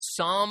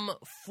Psalm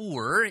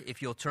 4,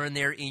 if you'll turn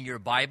there in your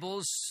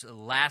Bibles.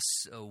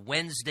 Last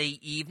Wednesday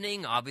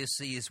evening,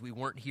 obviously, as we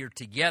weren't here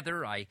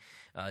together, I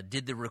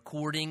did the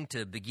recording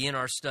to begin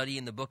our study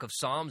in the book of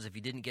Psalms. If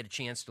you didn't get a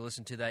chance to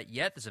listen to that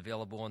yet, it's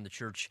available on the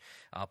church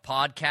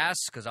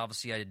podcast, because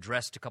obviously I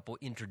addressed a couple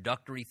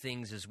introductory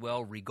things as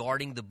well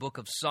regarding the book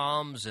of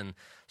Psalms and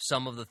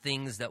some of the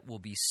things that we'll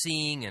be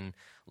seeing and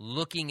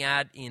looking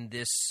at in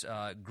this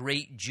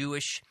great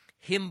Jewish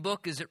hymn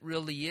book, as it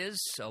really is,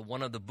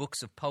 one of the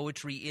books of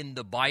poetry in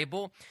the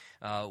Bible,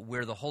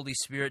 where the Holy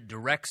Spirit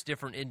directs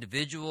different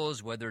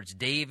individuals, whether it's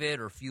David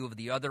or a few of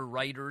the other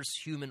writers,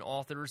 human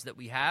authors that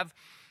we have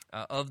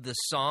of the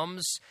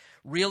Psalms,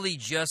 really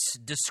just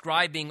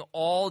describing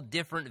all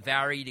different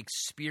varied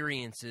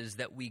experiences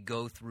that we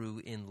go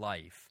through in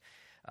life,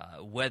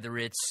 whether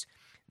it's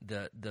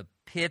the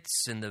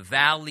pits and the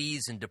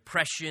valleys and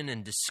depression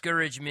and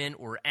discouragement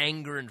or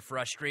anger and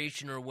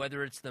frustration, or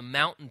whether it's the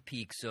mountain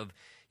peaks of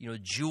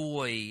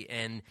joy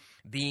and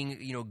being,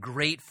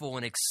 grateful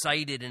and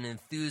excited and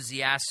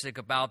enthusiastic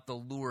about the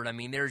Lord. I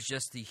mean, there's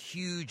just a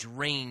huge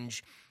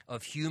range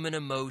of human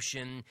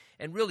emotion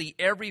and really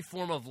every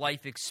form of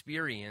life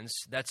experience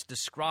that's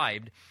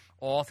described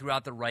all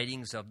throughout the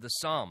writings of the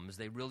Psalms.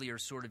 They really are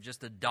sort of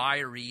just a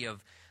diary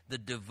of the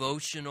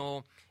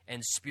devotional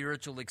and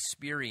spiritual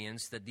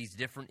experience that these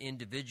different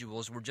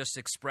individuals were just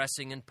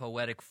expressing in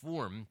poetic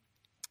form,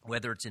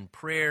 whether it's in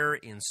prayer,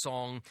 in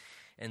song,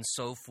 and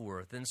so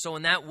forth. And so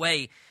in that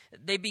way,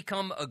 they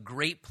become a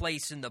great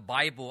place in the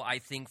Bible, I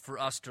think, for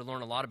us to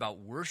learn a lot about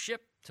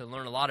worship, to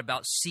learn a lot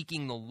about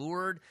seeking the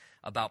Lord,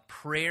 about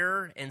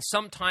prayer. And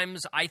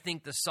sometimes I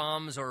think the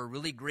Psalms are a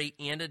really great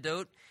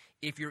antidote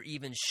if you're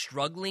even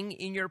struggling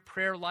in your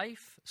prayer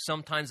life.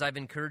 Sometimes I've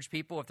encouraged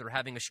people, if they're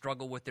having a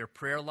struggle with their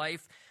prayer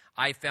life,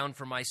 I found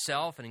for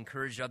myself and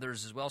encouraged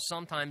others as well,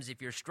 sometimes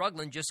if you're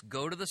struggling, just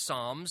go to the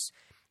Psalms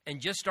and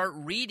just start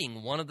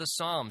reading one of the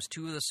Psalms,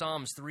 two of the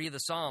Psalms, three of the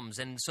Psalms.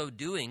 And in so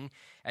doing,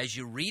 as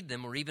you read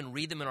them or even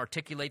read them and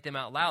articulate them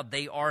out loud,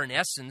 they are in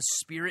essence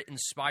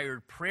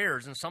Spirit-inspired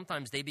prayers, and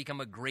sometimes they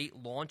become a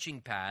great launching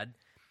pad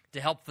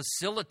to help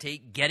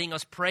facilitate getting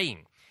us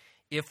praying.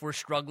 If we're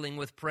struggling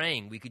with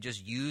praying, we could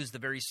just use the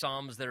very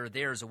Psalms that are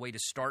there as a way to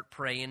start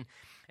praying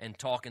and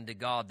talking to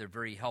God. They're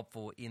very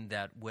helpful in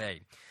that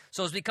way.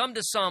 So as we come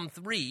to Psalm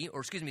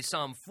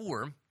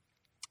 4,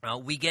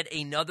 we get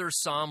another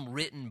psalm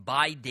written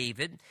by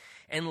David.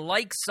 And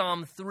like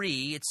Psalm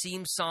 3, it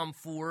seems Psalm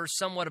 4,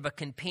 somewhat of a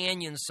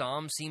companion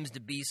psalm, seems to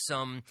be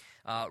some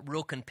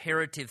real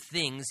comparative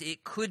things.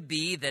 It could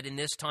be that in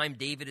this time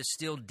David is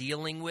still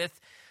dealing with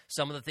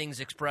some of the things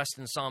expressed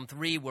in Psalm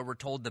 3, where we're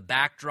told the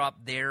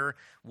backdrop there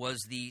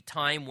was the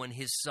time when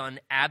his son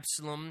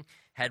Absalom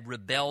had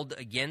rebelled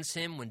against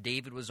him when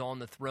David was on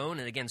the throne.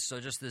 And again, so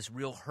just this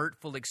real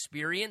hurtful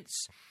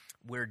experience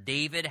where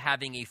David,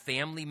 having a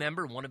family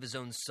member, one of his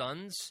own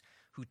sons,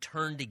 who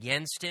turned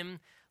against him,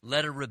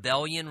 led a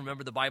rebellion.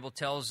 Remember, the Bible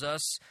tells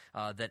us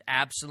that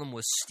Absalom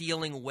was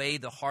stealing away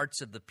the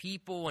hearts of the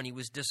people, and he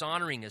was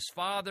dishonoring his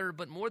father.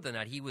 But more than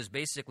that, he was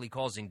basically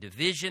causing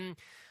division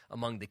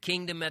among the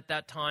kingdom at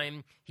that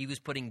time. He was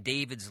putting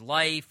David's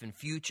life and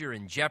future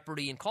in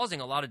jeopardy and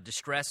causing a lot of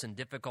distress and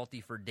difficulty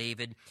for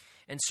David.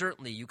 And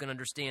certainly you can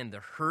understand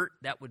the hurt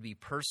that would be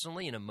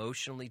personally and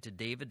emotionally to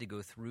David to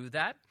go through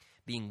that,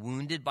 being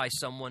wounded by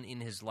someone in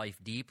his life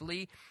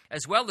deeply,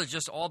 as well as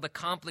just all the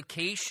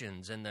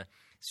complications and the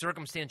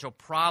circumstantial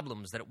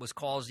problems that it was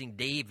causing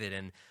David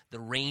and the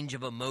range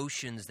of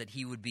emotions that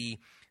he would be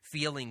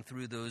feeling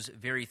through those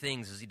very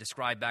things, as he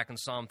described back in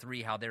Psalm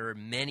 3, how there are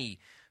many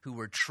who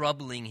were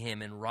troubling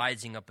him and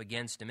rising up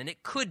against him. And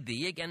it could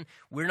be, again,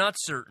 we're not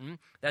certain,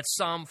 that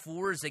Psalm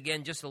 4 is,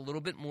 again, just a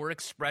little bit more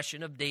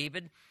expression of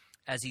David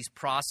as he's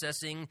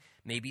processing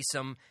maybe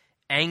some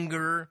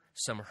anger,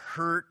 some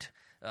hurt,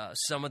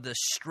 some of the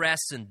stress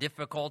and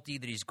difficulty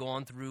that he's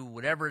gone through.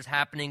 Whatever is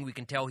happening, we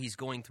can tell he's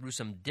going through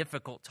some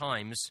difficult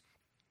times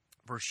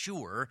for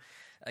sure.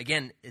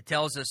 Again, it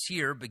tells us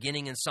here,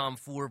 beginning in Psalm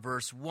 4,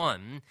 verse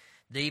 1,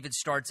 David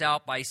starts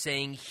out by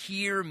saying,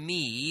 "Hear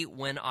me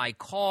when I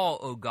call,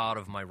 O God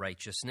of my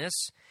righteousness.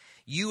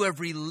 You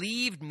have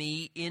relieved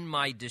me in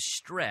my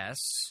distress."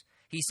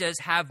 He says,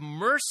 "Have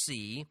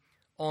mercy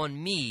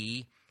on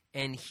me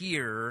and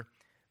hear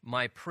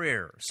my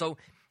prayer." So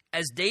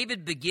as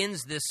David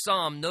begins this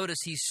psalm, notice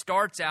he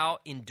starts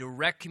out in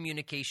direct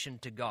communication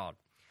to God.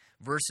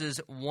 Verse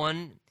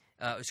 1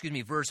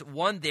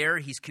 there,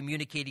 he's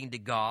communicating to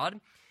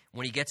God.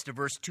 When he gets to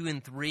verse 2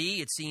 and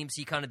 3, it seems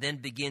he kind of then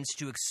begins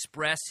to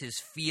express his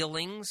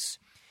feelings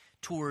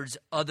towards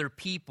other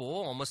people,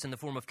 almost in the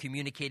form of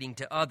communicating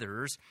to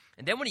others.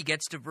 And then when he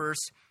gets to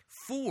verse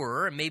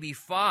 4, maybe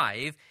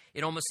 5,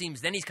 it almost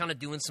seems then he's kind of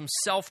doing some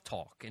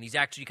self-talk, and he's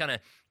actually kind of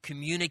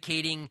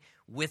communicating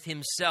with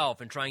himself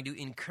and trying to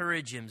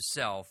encourage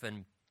himself.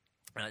 And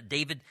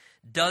David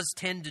does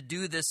tend to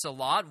do this a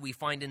lot. We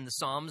find in the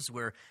Psalms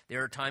where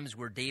there are times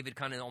where David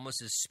kind of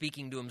almost is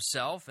speaking to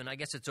himself, and I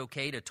guess it's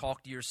okay to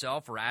talk to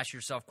yourself or ask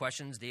yourself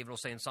questions. David will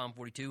say in Psalm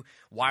 42,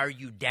 "Why are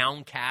you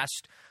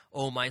downcast,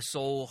 O my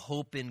soul?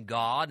 Hope in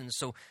God." And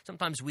so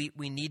sometimes we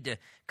need to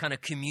kind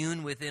of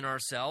commune within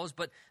ourselves.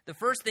 But the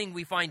first thing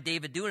we find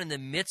David doing in the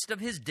midst of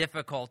his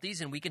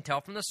difficulties, and we can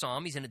tell from the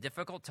Psalm he's in a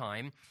difficult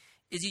time,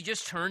 is he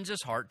just turns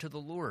his heart to the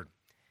Lord.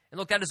 And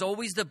look, that is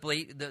always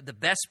the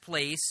best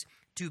place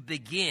to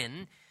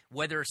begin,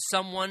 whether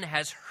someone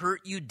has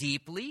hurt you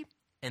deeply,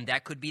 and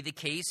that could be the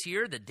case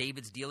here, that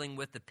David's dealing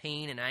with the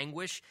pain and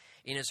anguish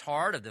in his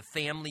heart of the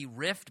family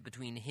rift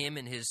between him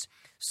and his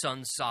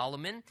son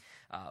Solomon.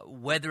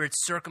 Whether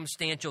it's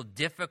circumstantial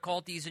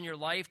difficulties in your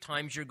life,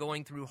 times you're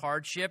going through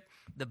hardship,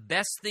 the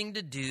best thing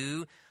to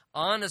do,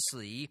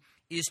 honestly,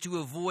 is to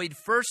avoid,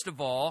 first of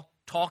all,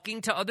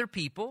 talking to other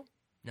people.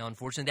 Now,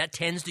 unfortunately, that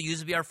tends to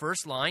usually be our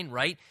first line,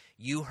 right?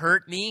 You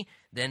hurt me,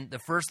 then the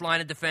first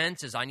line of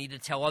defense is I need to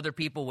tell other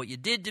people what you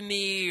did to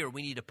me, or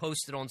we need to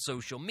post it on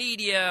social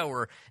media,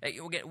 or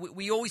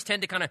we always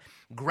tend to kind of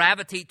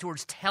gravitate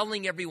towards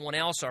telling everyone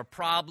else our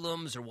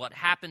problems or what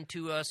happened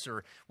to us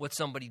or what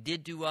somebody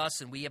did to us,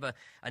 and we have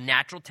a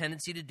natural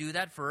tendency to do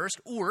that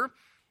first. Or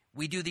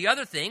we do the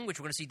other thing, which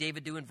we're going to see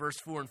David do in verse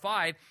 4 and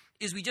 5,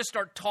 is we just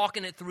start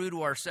talking it through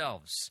to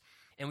ourselves,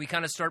 and we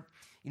kind of start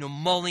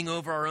mulling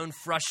over our own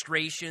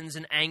frustrations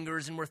and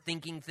angers, and we're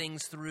thinking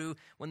things through,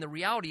 when the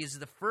reality is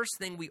the first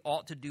thing we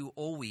ought to do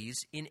always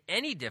in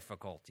any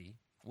difficulty,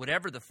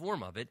 whatever the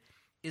form of it,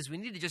 is we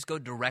need to just go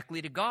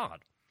directly to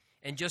God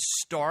and just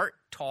start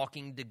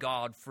talking to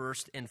God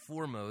first and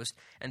foremost.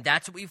 And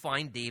that's what we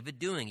find David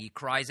doing. He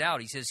cries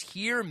out. He says,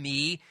 "Hear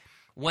me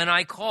when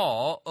I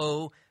call,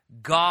 O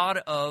God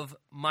of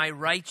my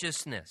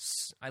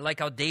righteousness." I like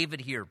how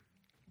David here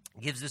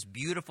gives this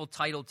beautiful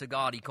title to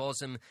God. He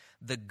calls him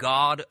the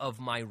God of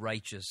my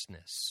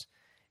righteousness.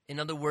 In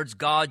other words,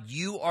 God,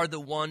 you are the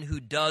one who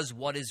does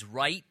what is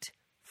right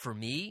for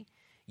me.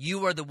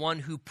 You are the one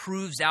who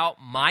proves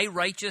out my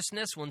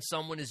righteousness when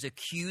someone is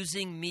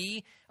accusing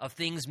me of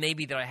things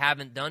maybe that I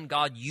haven't done.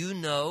 God, you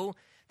know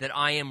that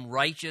I am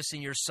righteous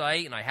in your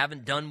sight and I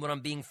haven't done what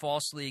I'm being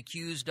falsely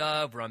accused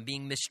of, or I'm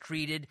being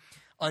mistreated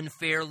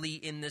unfairly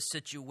in this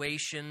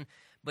situation.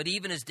 But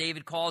even as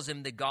David calls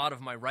him the God of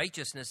my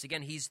righteousness,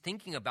 again, he's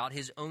thinking about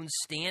his own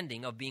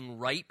standing of being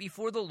right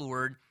before the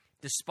Lord,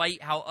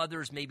 despite how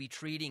others may be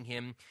treating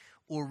him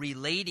or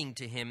relating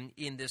to him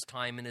in this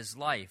time in his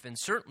life. And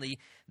certainly,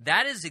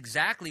 that is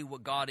exactly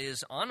what God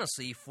is,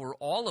 honestly, for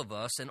all of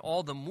us, and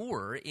all the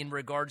more in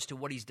regards to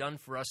what he's done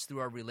for us through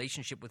our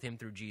relationship with him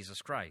through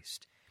Jesus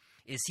Christ,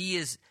 is he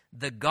is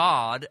the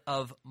God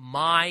of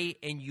my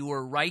and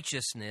your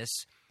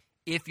righteousness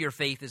if your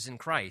faith is in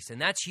Christ.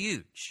 And that's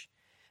huge,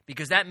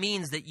 because that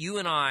means that you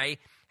and I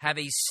have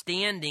a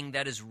standing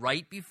that is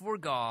right before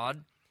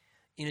God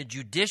in a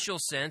judicial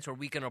sense, where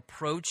we can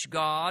approach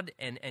God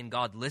and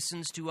God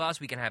listens to us.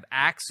 We can have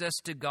access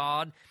to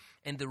God.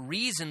 And the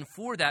reason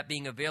for that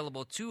being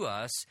available to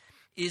us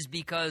is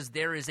because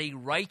there is a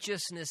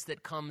righteousness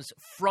that comes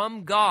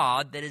from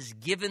God that is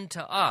given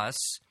to us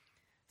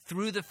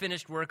through the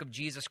finished work of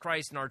Jesus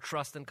Christ, and our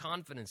trust and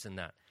confidence in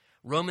that.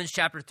 Romans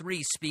chapter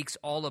 3 speaks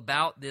all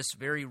about this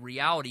very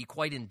reality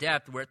quite in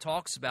depth, where it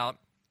talks about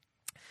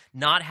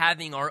not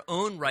having our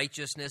own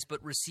righteousness,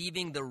 but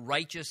receiving the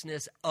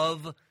righteousness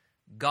of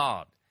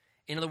God.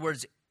 In other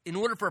words, in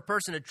order for a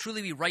person to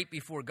truly be right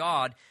before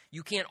God,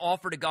 you can't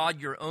offer to God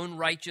your own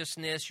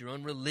righteousness, your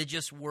own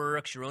religious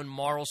works, your own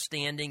moral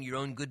standing, your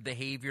own good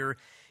behavior.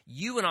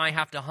 You and I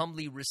have to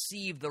humbly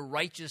receive the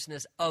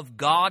righteousness of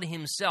God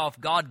himself.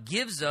 God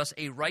gives us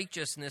a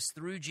righteousness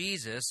through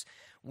Jesus,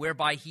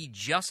 whereby he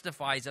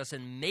justifies us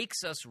and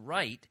makes us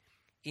right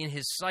in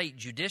his sight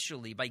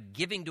judicially by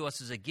giving to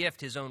us as a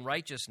gift his own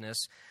righteousness,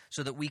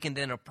 so that we can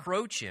then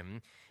approach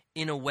him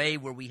in a way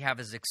where we have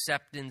his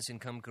acceptance and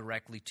come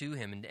correctly to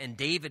him. And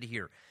David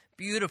here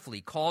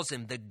beautifully calls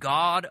him the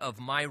God of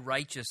my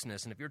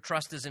righteousness. And if your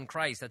trust is in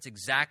Christ, that's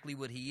exactly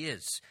what he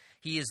is.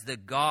 He is the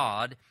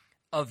God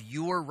of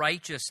your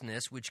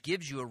righteousness, which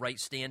gives you a right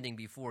standing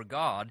before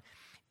God.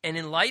 And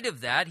in light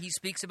of that, he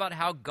speaks about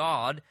how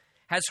God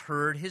has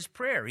heard his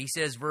prayer. He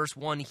says, verse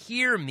 1,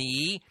 "Hear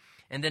me,"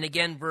 and then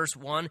again, verse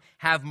 1,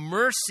 "Have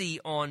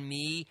mercy on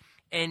me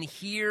and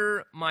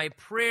hear my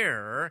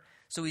prayer."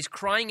 So he's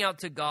crying out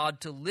to God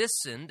to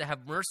listen, to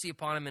have mercy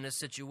upon him in a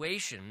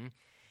situation.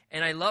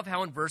 And I love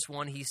how in verse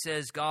 1 he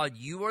says, "God,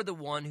 you are the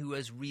one who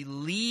has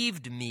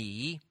relieved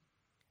me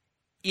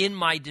in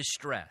my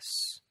distress."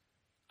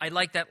 I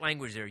like that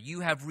language there.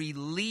 You have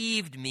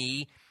relieved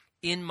me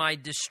in my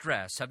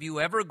distress. Have you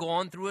ever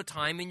gone through a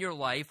time in your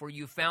life where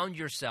you found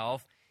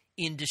yourself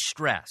in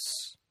distress,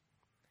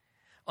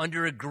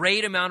 under a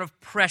great amount of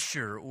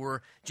pressure,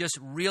 or just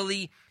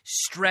really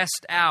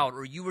stressed out,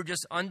 or you were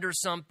just under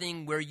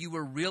something where you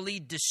were really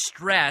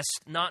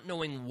distressed, not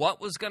knowing what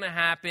was going to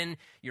happen?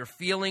 You're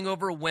feeling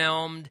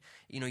overwhelmed.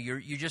 You're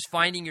just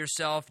finding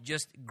yourself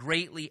just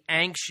greatly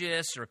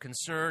anxious or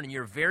concerned, and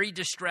you're very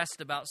distressed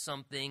about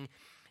something.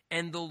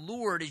 And the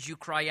Lord, as you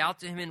cry out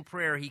to him in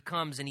prayer, he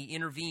comes and he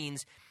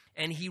intervenes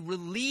and he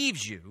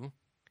relieves you.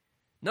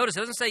 Notice,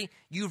 it doesn't say,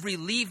 you've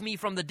relieved me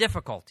from the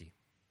difficulty.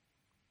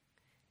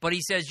 But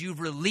he says,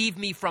 you've relieved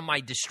me from my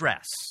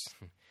distress.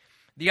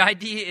 The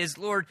idea is,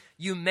 Lord,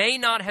 you may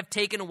not have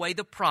taken away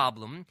the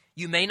problem.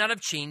 You may not have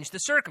changed the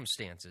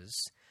circumstances.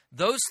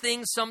 Those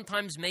things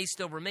sometimes may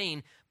still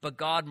remain, but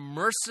God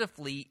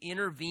mercifully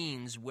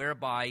intervenes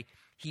whereby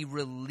he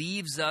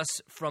relieves us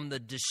from the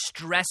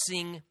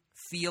distressing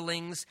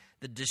feelings,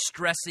 the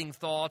distressing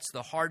thoughts,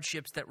 the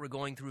hardships that we're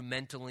going through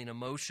mentally and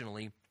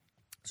emotionally,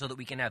 so that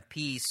we can have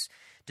peace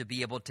to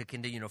be able to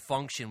continue to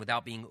function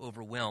without being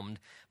overwhelmed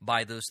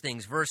by those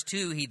things. Verse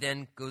 2, he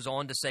then goes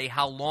on to say,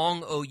 how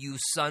long, O you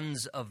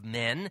sons of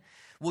men,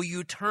 will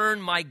you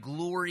turn my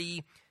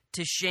glory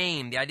to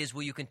shame? The idea is,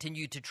 will you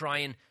continue to try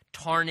and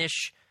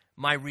tarnish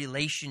my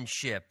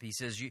relationship? He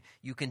says,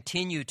 you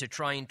continue to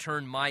try and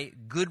turn my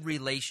good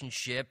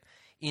relationship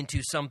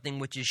into something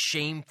which is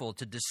shameful,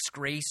 to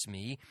disgrace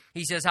me.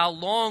 He says, how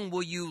long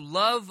will you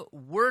love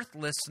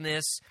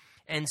worthlessness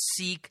and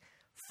seek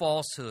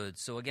falsehood?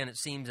 So again, it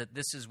seems that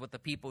this is what the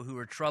people who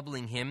were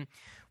troubling him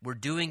were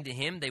doing to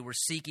him. They were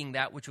seeking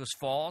that which was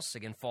false,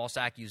 again, false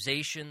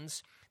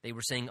accusations. They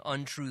were saying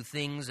untrue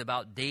things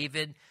about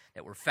David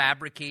that were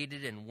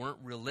fabricated and weren't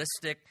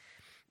realistic.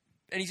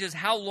 And he says,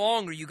 how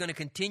long are you going to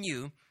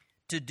continue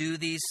to do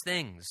these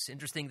things?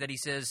 Interesting that he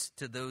says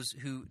to those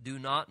who do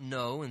not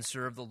know and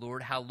serve the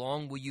Lord, how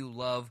long will you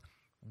love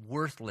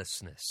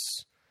worthlessness?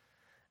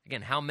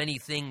 Again, how many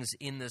things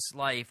in this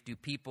life do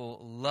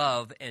people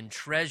love and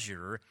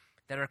treasure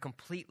that are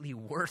completely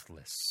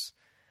worthless?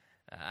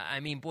 I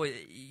mean,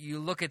 boy, you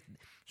look at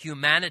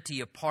humanity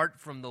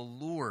apart from the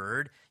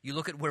Lord, you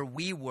look at where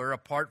we were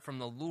apart from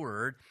the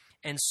Lord,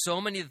 and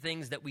so many of the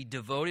things that we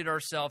devoted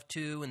ourselves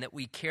to and that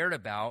we cared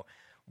about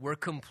were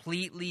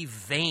completely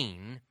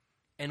vain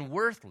and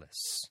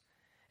worthless.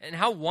 And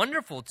how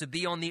wonderful to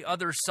be on the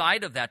other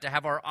side of that, to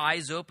have our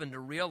eyes open to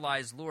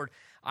realize, Lord,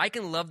 I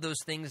can love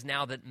those things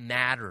now that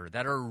matter,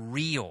 that are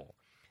real,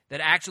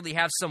 that actually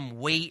have some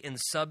weight and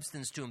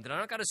substance to them, that I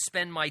don't got to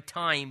spend my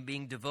time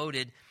being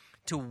devoted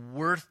to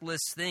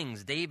worthless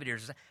things. David here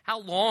says, how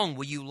long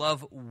will you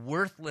love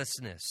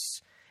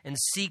worthlessness and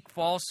seek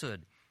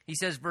falsehood? He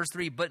says, verse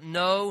 3, but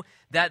know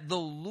that the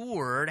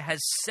Lord has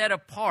set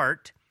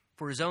apart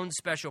for his own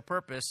special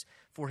purpose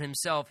for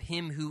himself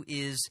him who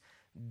is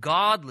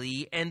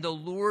godly, and the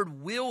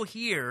Lord will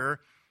hear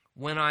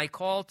when I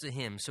call to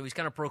him. So he's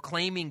kind of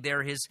proclaiming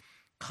there his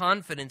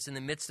confidence in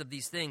the midst of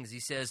these things. He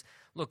says,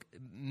 look,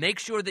 make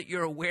sure that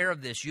you're aware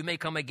of this. You may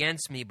come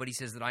against me, but he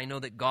says that I know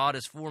that God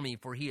is for me,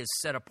 for he has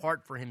set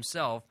apart for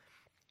himself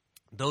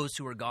those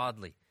who are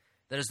godly.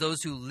 That is,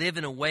 those who live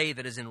in a way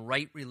that is in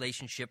right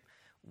relationship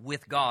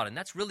with God. And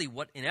that's really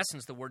what, in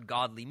essence, the word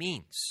godly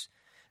means.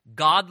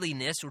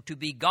 Godliness, or to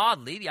be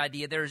godly, the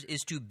idea there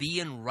is to be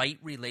in right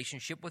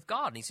relationship with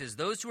God. And he says,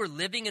 those who are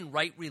living in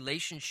right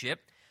relationship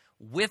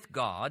with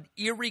God,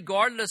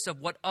 irregardless of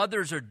what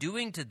others are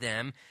doing to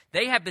them,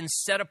 they have been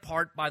set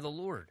apart by the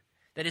Lord.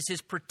 That is,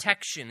 his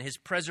protection, his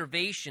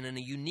preservation in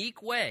a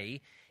unique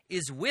way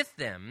is with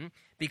them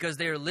because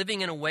they are living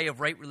in a way of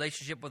right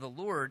relationship with the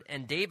Lord.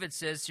 And David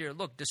says here,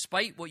 look,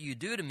 despite what you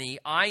do to me,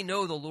 I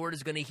know the Lord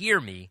is going to hear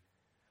me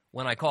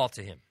when I call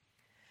to him.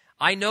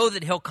 I know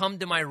that he'll come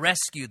to my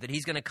rescue, that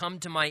he's going to come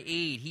to my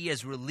aid. He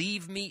has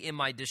relieved me in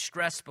my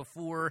distress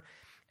before.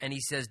 And he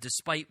says,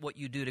 despite what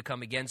you do to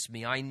come against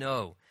me, I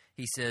know,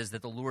 he says,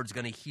 that the Lord's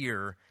going to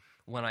hear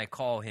when I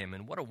call him.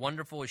 And what a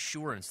wonderful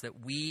assurance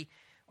that we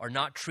are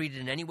not treated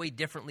in any way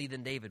differently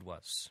than David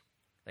was.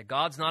 That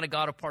God's not a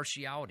God of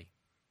partiality.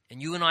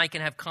 And you and I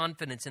can have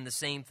confidence in the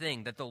same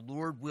thing, that the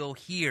Lord will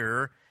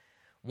hear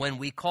when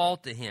we call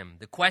to him.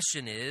 The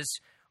question is,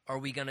 are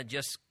we going to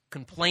just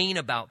complain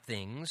about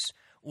things,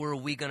 or are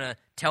we going to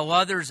tell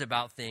others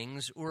about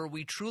things, or are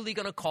we truly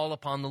going to call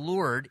upon the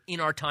Lord in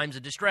our times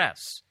of distress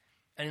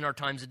and in our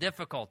times of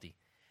difficulty?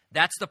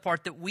 That's the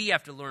part that we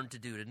have to learn to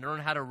do, to learn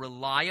how to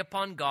rely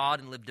upon God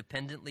and live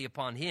dependently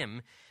upon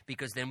him,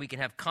 because then we can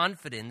have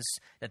confidence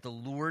that the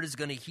Lord is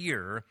going to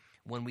hear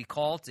when we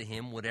call to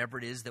him whatever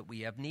it is that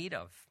we have need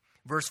of.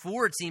 Verse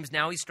 4, it seems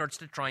now he starts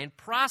to try and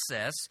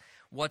process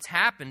what's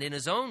happened in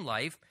his own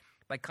life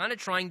by kind of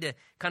trying to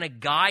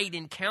guide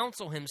and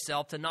counsel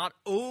himself to not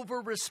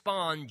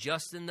over-respond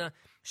just in the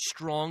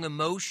strong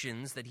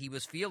emotions that he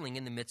was feeling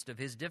in the midst of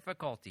his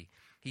difficulty.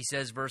 He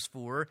says, verse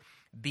 4,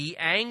 be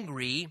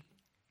angry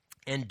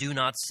and do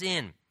not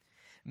sin.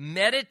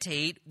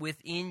 Meditate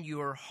within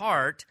your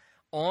heart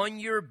on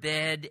your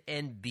bed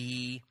and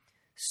be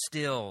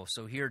still.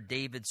 So here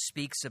David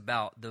speaks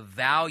about the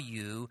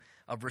value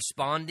of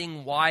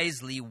responding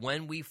wisely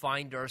when we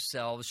find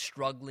ourselves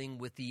struggling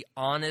with the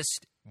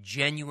honest,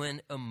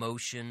 genuine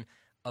emotion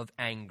of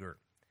anger.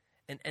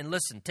 And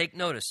listen, take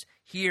notice.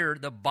 Here,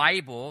 the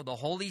Bible, the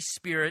Holy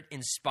Spirit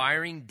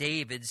inspiring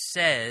David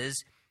says,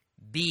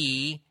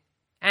 be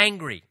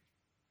angry.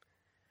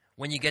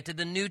 When you get to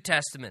the New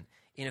Testament,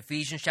 In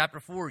Ephesians chapter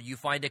 4, you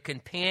find a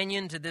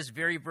companion to this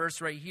very verse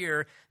right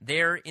here.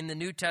 There in the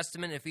New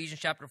Testament, Ephesians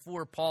chapter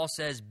 4, Paul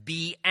says,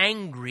 be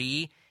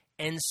angry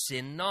and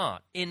sin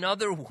not. In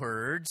other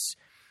words,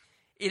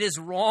 it is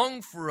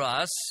wrong for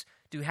us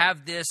to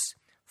have this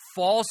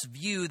false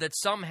view that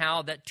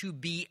somehow that to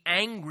be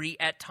angry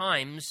at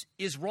times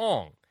is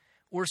wrong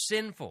or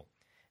sinful.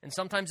 And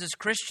sometimes as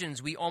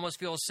Christians, we almost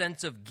feel a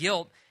sense of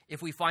guilt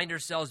if we find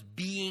ourselves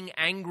being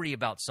angry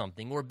about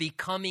something or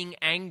becoming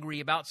angry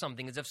about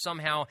something, as if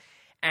somehow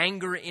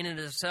anger in and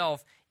of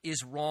itself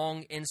is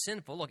wrong and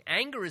sinful. Look,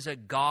 anger is a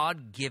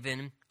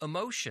God-given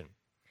emotion,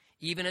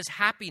 even as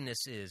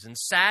happiness is and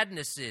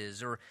sadness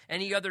is or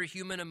any other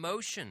human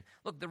emotion.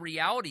 Look, the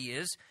reality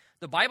is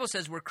the Bible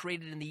says we're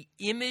created in the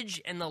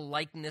image and the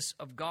likeness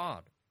of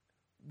God.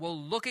 Well,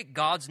 look at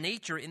God's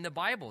nature in the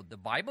Bible. The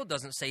Bible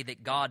doesn't say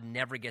that God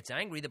never gets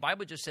angry. The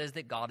Bible just says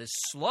that God is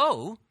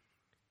slow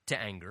to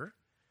anger.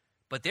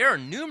 But there are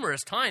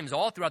numerous times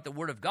all throughout the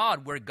Word of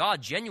God where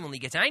God genuinely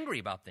gets angry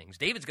about things.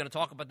 David's going to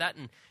talk about that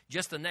in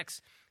just the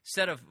next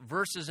set of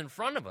verses in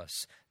front of us,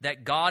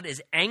 that God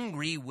is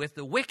angry with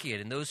the wicked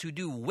and those who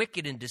do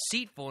wicked and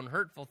deceitful and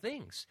hurtful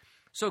things.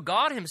 So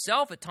God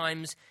himself at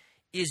times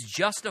is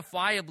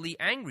justifiably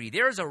angry.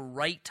 There is a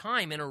right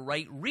time and a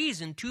right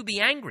reason to be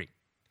angry.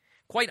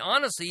 Quite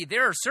honestly,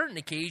 there are certain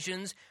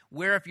occasions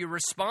where if your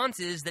response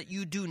is that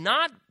you do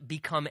not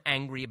become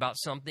angry about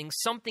something,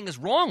 something is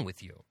wrong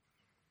with you.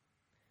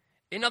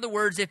 In other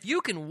words, if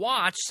you can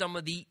watch some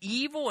of the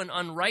evil and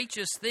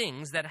unrighteous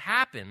things that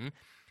happen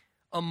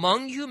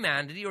among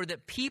humanity or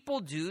that people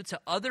do to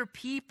other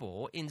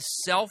people in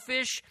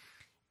selfish,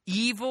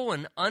 evil,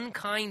 and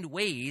unkind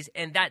ways,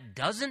 and that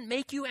doesn't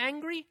make you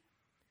angry,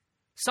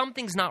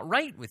 something's not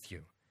right with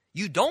you.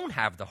 You don't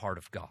have the heart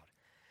of God.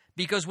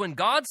 Because when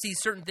God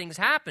sees certain things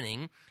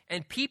happening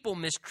and people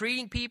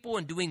mistreating people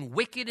and doing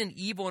wicked and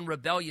evil and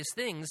rebellious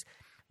things,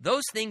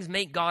 those things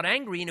make God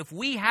angry. And if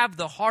we have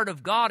the heart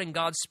of God and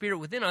God's Spirit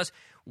within us,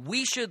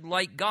 we should,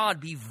 like God,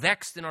 be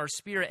vexed in our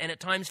spirit and at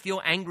times feel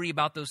angry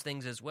about those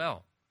things as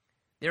well.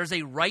 There's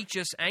a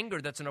righteous anger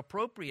that's an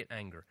appropriate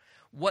anger.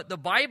 What the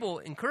Bible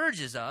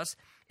encourages us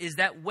is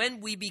that when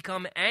we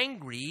become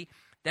angry,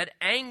 that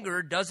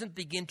anger doesn't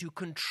begin to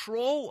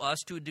control us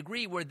to a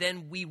degree where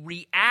then we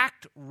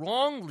react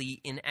wrongly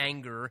in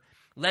anger,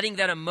 letting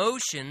that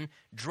emotion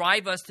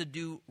drive us to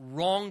do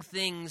wrong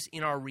things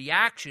in our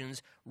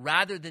reactions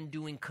rather than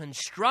doing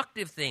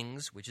constructive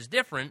things, which is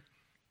different,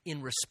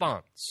 in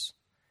response.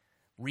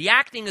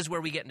 Reacting is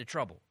where we get into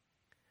trouble.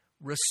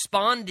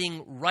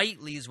 Responding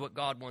rightly is what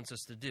God wants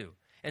us to do.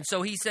 And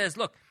so he says,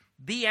 look,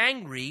 be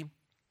angry,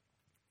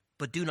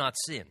 but do not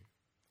sin.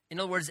 In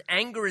other words,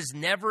 anger is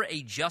never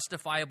a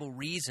justifiable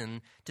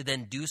reason to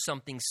then do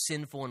something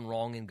sinful and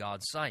wrong in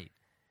God's sight.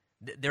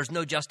 There's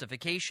no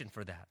justification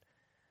for that.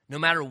 No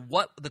matter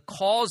what the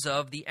cause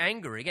of the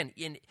anger. Again,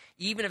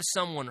 even if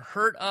someone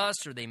hurt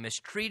us or they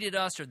mistreated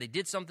us or they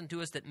did something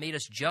to us that made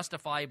us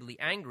justifiably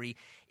angry,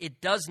 it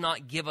does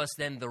not give us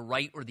then the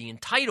right or the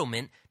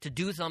entitlement to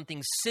do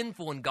something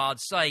sinful in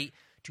God's sight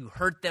to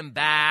hurt them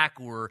back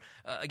or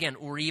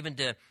even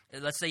to,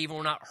 let's say even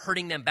we're not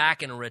hurting them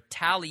back in a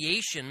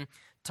retaliation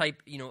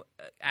type,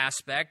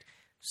 aspect.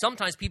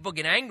 Sometimes people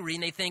get angry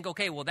and they think,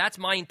 okay, well, that's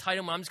my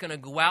entitlement. I'm just going to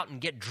go out and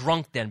get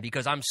drunk then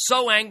because I'm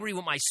so angry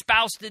what my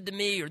spouse did to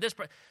me or this.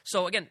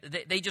 So again,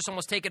 they just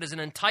almost take it as an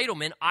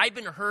entitlement. I've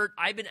been hurt.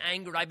 I've been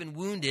angered. I've been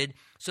wounded.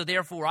 So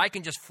therefore I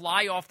can just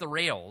fly off the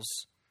rails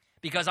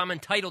because I'm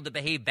entitled to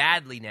behave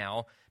badly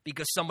now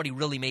because somebody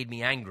really made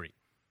me angry.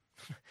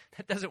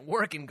 That doesn't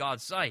work in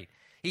God's sight.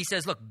 He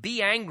says, look,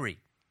 be angry,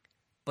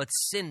 but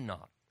sin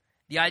not.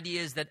 The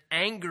idea is that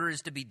anger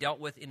is to be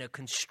dealt with in a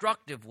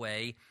constructive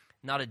way,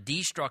 not a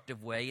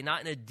destructive way,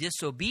 not in a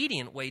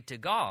disobedient way to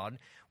God,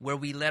 where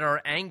we let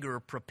our anger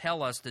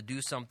propel us to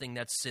do something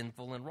that's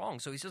sinful and wrong.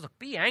 So he says, look,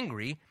 be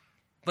angry,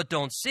 but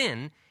don't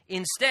sin.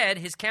 Instead,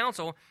 his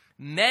counsel,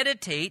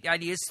 meditate, the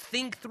idea is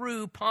think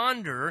through,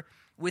 ponder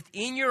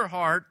within your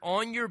heart,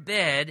 on your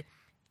bed,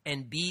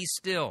 and be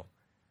still.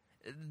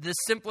 The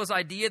simplest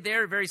idea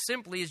there, very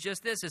simply, is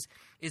just this,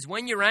 is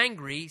when you're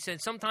angry,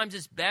 sometimes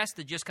it's best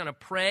to just kind of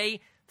pray,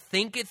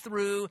 think it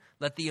through,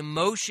 let the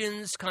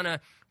emotions kind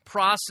of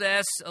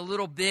process a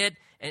little bit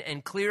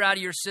and clear out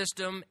of your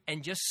system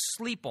and just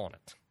sleep on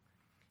it.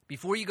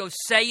 Before you go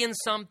saying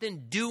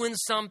something, doing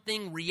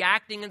something,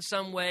 reacting in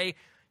some way,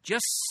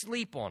 just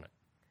sleep on it.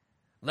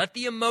 Let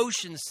the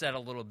emotions set a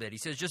little bit. He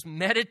says just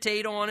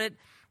meditate on it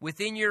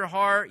within your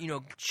heart,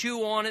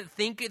 chew on it,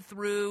 think it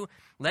through,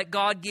 let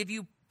God give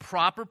you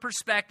proper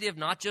perspective,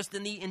 not just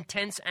in the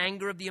intense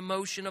anger of the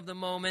emotion of the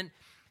moment.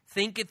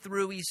 Think it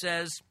through, he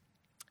says,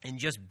 and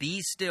just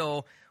be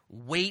still.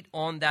 Wait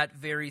on that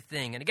very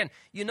thing. And again,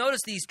 you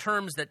notice these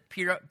terms that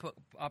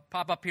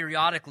pop up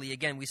periodically.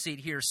 Again, we see it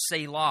here,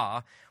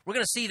 Selah. We're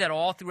going to see that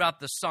all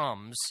throughout the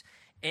Psalms.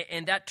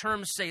 And that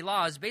term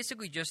Selah is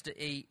basically just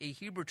a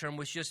Hebrew term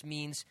which just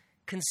means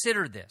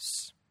consider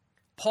this.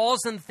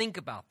 Pause and think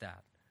about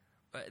that.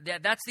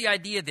 That's the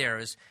idea there,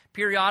 is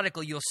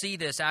periodically you'll see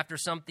this after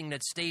something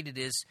that's stated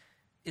is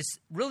is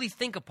really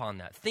think upon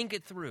that. Think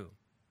it through.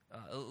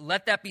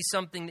 Let that be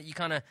something that you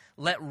kind of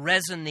let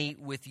resonate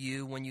with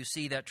you when you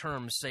see that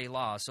term,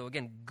 Selah. So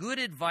again, good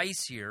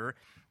advice here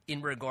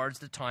in regards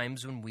to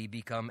times when we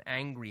become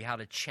angry, how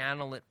to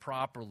channel it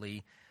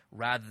properly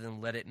rather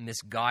than let it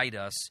misguide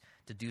us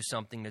to do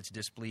something that's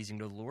displeasing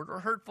to the Lord or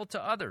hurtful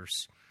to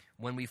others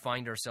when we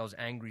find ourselves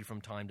angry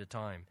from time to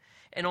time.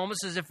 And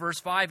almost as if verse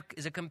 5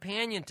 is a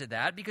companion to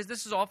that, because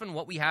this is often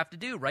what we have to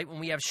do, right? When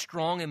we have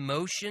strong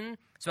emotion,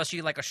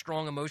 especially like a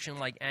strong emotion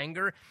like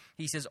anger,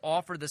 he says,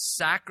 offer the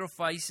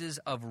sacrifices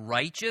of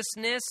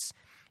righteousness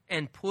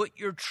and put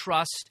your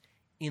trust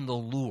in the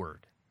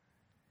Lord.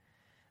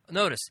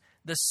 Notice,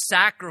 the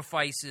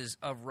sacrifices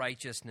of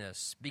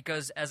righteousness,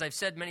 because as I've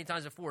said many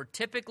times before,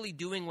 typically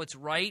doing what's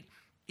right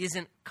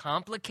isn't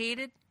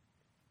complicated,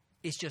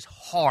 it's just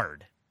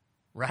hard,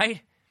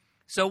 right?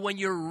 So when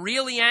you're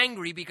really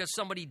angry because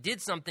somebody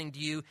did something to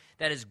you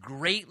that has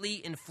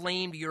greatly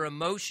inflamed your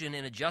emotion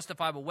in a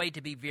justifiable way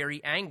to be very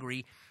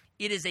angry,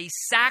 it is a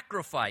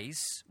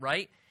sacrifice,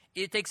 right?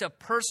 It takes a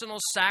personal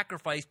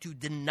sacrifice to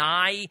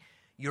deny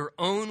your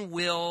own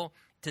will,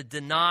 to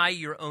deny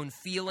your own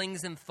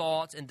feelings and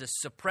thoughts, and to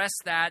suppress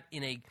that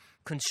in a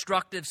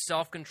constructive,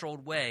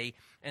 self-controlled way,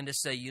 and to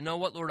say, you know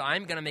what, Lord,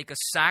 I'm going to make a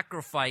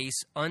sacrifice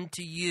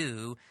unto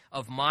you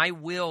of my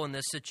will in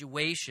this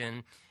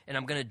situation, and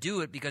I'm going to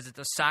do it because it's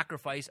a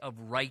sacrifice of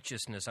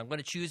righteousness. I'm going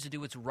to choose to do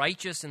what's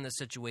righteous in this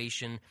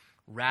situation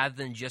rather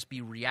than just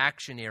be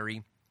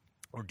reactionary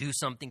or do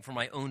something for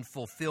my own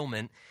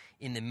fulfillment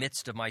in the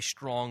midst of my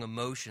strong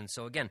emotion.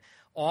 So again,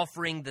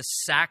 offering the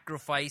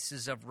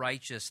sacrifices of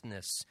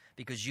righteousness,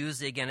 because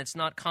usually, again, it's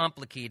not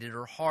complicated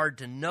or hard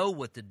to know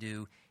what to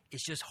do.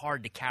 It's just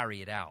hard to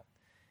carry it out.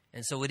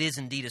 And so it is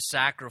indeed a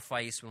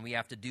sacrifice when we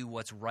have to do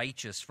what's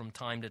righteous from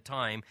time to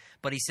time.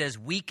 But he says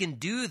we can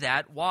do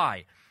that.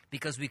 Why?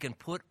 Because we can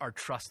put our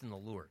trust in the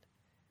Lord.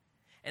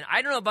 And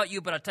I don't know about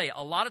you, but I'll tell you,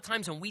 a lot of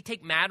times when we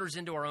take matters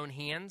into our own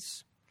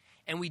hands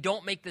and we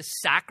don't make the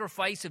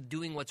sacrifice of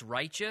doing what's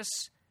righteous,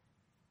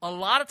 a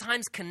lot of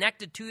times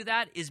connected to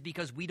that is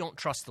because we don't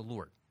trust the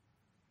Lord,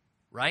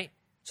 right?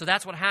 So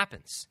that's what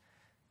happens.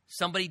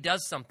 Somebody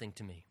does something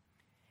to me,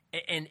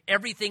 and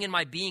everything in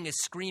my being is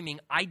screaming,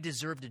 I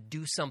deserve to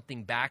do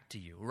something back to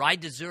you, or I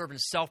deserve in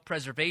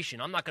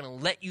self-preservation. I'm not going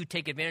to let you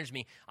take advantage of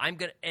me.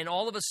 And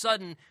all of a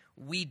sudden,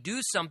 we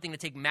do something to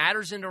take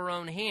matters into our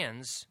own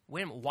hands.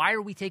 Wait a minute, why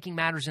are we taking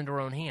matters into our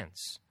own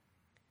hands?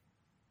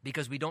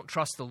 Because we don't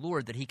trust the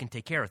Lord that he can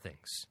take care of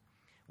things.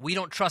 We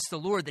don't trust the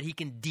Lord that he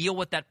can deal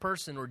with that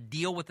person or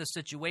deal with the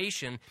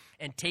situation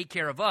and take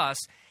care of us.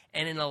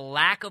 And in a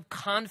lack of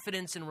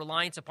confidence and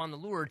reliance upon the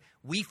Lord,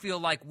 we feel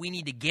like we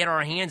need to get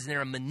our hands in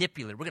there and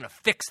manipulate. We're going to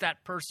fix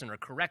that person or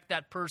correct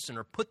that person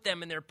or put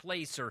them in their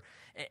place.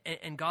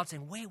 And God's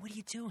saying, wait, what are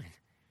you doing?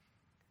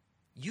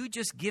 You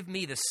just give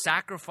me the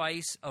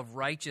sacrifice of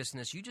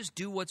righteousness. You just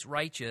do what's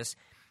righteous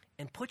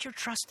and put your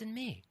trust in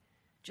me.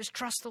 Just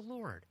trust the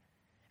Lord.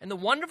 And the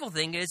wonderful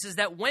thing is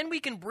that when we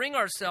can bring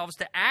ourselves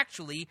to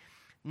actually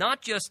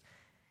not just,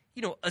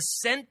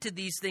 assent to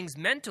these things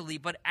mentally,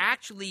 but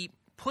actually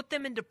put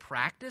them into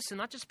practice and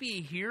not just be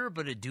a hearer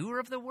but a doer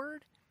of the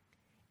word,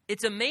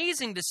 it's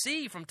amazing to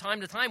see from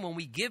time to time when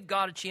we give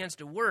God a chance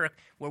to work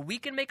where we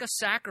can make a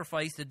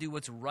sacrifice to do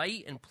what's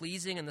right and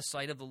pleasing in the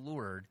sight of the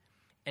Lord,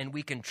 and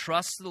we can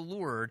trust the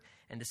Lord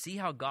and to see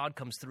how God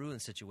comes through in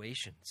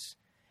situations.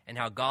 And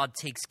how God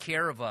takes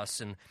care of us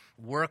and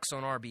works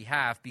on our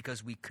behalf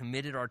because we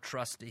committed our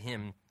trust to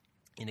him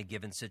in a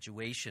given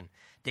situation.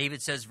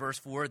 David says, verse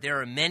 4,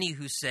 there are many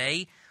who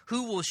say,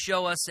 who will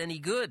show us any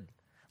good?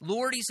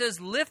 Lord, he says,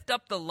 lift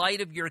up the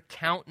light of your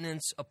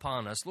countenance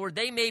upon us. Lord,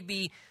 they may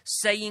be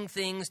saying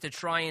things to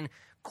try and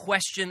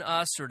question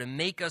us or to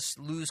make us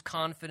lose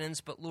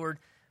confidence, but Lord,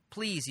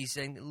 please, he's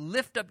saying,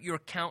 lift up your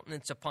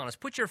countenance upon us.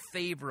 Put your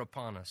favor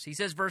upon us. He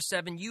says, verse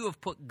 7, you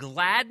have put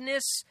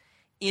gladness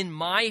in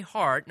my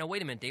heart. Now,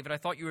 wait a minute, David, I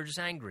thought you were just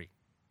angry.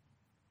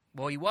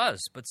 Well, he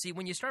was. But see,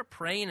 when you start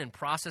praying and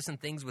processing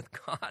things with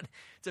God,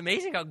 it's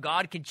amazing how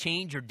God can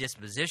change your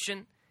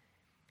disposition.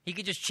 He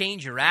could just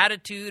change your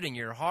attitude and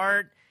your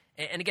heart.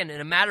 And again, in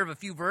a matter of a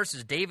few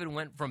verses, David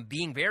went from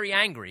being very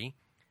angry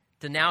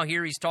to now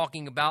here he's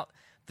talking about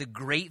the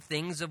great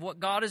things of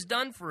what God has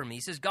done for him. He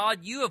says,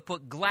 God, you have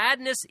put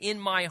gladness in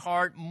my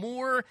heart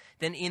more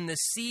than in the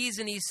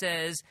season, he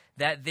says,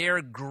 that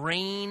their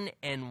grain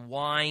and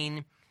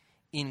wine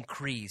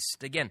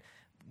increased. Again,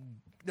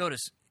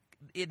 notice,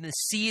 in the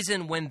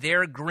season when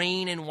their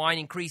grain and wine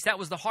increased, that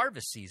was the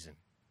harvest season.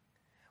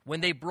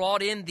 When they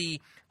brought in the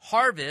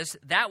harvest,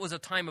 that was a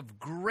time of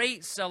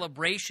great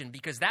celebration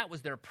because that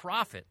was their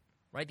profit,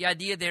 right? The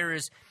idea there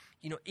is,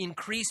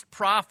 increased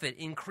profit,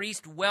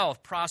 increased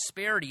wealth,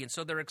 prosperity. And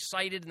so they're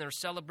excited and they're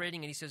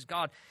celebrating. And he says,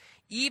 God,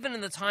 even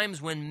in the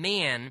times when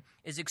man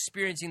is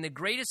experiencing the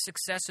greatest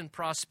success and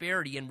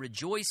prosperity and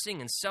rejoicing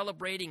and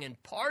celebrating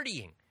and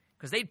partying,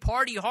 because they'd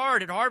party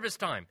hard at harvest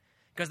time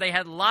because they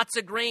had lots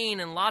of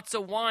grain and lots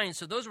of wine.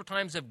 So those were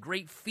times of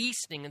great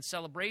feasting and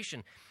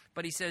celebration.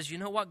 But he says, you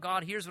know what,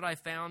 God, here's what I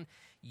found.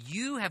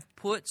 You have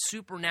put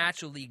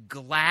supernaturally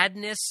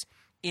gladness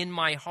in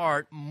my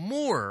heart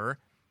more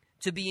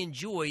to be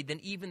enjoyed than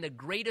even the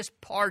greatest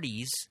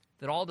parties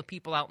that all the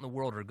people out in the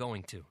world are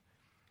going to.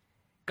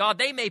 God,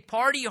 they may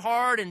party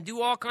hard and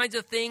do all kinds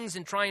of things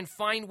and try and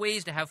find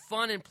ways to have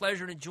fun and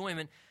pleasure and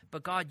enjoyment,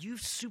 but God,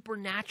 you've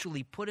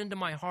supernaturally put into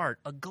my heart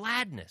a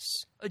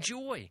gladness, a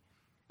joy,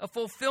 a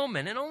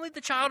fulfillment, and only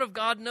the child of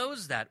God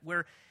knows that,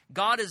 where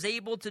God is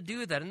able to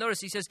do that. And notice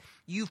he says,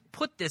 you've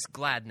put this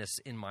gladness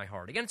in my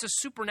heart. Again, it's a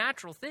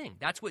supernatural thing.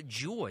 That's what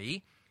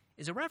joy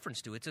is a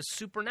reference to. It's a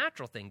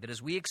supernatural thing, that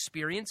as we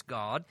experience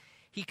God,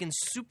 he can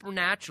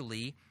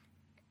supernaturally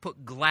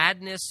put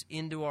gladness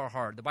into our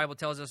heart. The Bible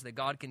tells us that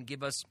God can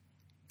give us,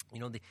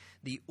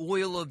 the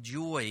oil of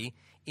joy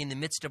in the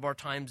midst of our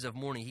times of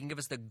mourning. He can give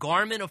us the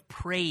garment of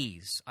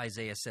praise,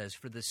 Isaiah says,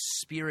 for the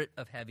spirit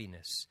of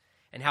heaviness.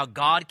 And how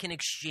God can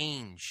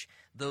exchange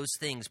those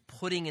things,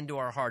 putting into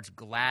our hearts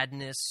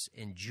gladness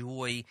and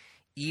joy,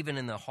 even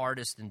in the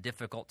hardest and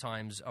difficult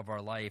times of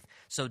our life.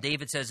 So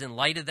David says, in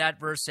light of that,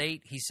 verse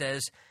 8, he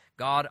says,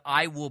 God,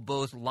 I will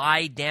both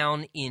lie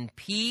down in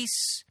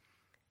peace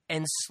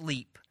and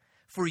sleep.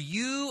 For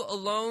you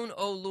alone,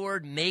 O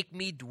Lord, make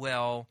me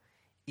dwell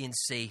in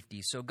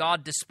safety. So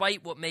God,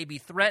 despite what may be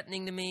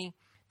threatening to me,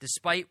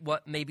 despite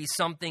what may be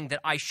something that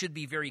I should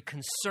be very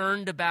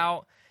concerned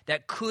about,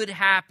 that could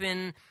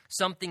happen,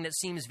 something that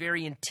seems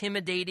very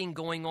intimidating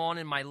going on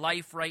in my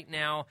life right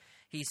now,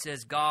 he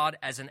says, God,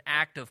 as an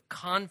act of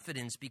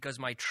confidence, because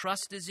my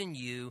trust is in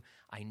you,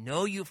 I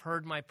know you've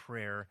heard my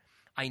prayer.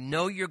 I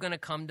know you're going to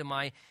come to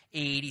my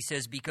aid. He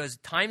says, because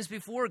times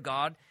before,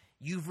 God,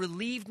 you've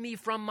relieved me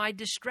from my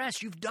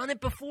distress. You've done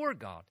it before,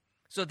 God.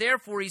 So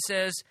therefore, he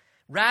says,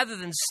 rather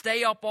than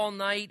stay up all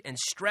night and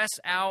stress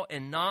out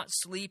and not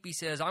sleep, he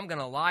says, I'm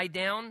going to lie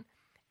down.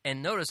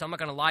 And notice, I'm not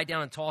going to lie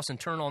down and toss and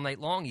turn all night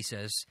long, he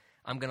says.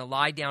 I'm going to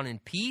lie down in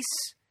peace,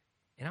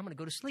 and I'm going to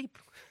go to sleep.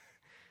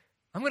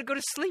 I'm going to go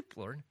to sleep,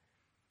 Lord.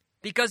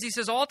 Because he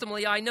says,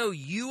 ultimately, I know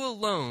you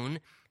alone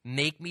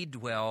make me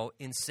dwell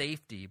in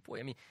safety.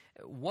 Boy, I mean,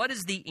 what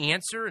is the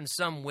answer in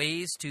some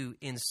ways to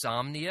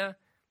insomnia?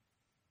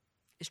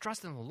 It's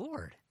trusting the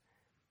Lord.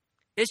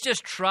 It's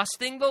just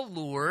trusting the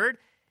Lord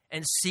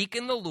and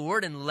seeking the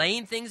Lord and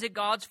laying things at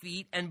God's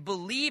feet and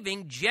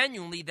believing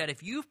genuinely that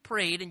if you've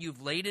prayed and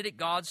you've laid it at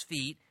God's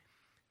feet,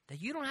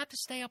 that you don't have to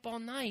stay up all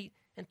night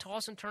and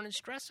toss and turn and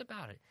stress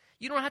about it.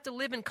 You don't have to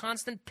live in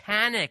constant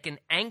panic and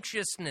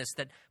anxiousness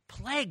that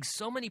plagues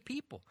so many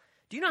people.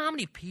 Do you know how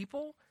many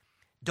people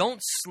don't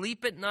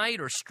sleep at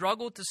night or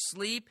struggle to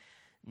sleep?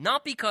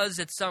 Not because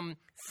it's some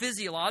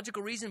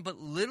physiological reason, but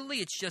literally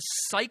it's just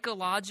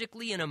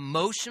psychologically and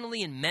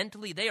emotionally and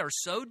mentally. They are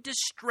so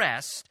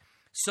distressed,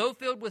 so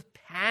filled with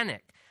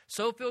panic,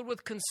 so filled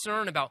with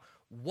concern about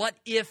what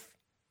if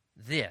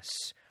this,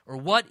 or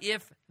what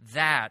if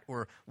that,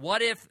 or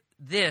what if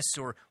this,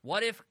 or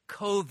what if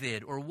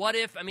COVID, or what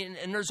if,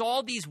 and there's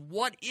all these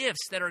what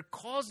ifs that are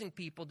causing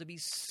people to be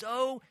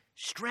so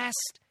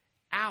stressed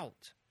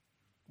out.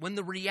 When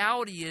the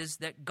reality is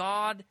that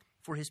God,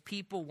 for his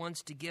people,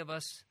 wants to give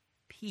us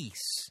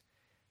peace,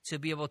 to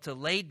be able to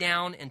lay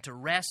down and to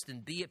rest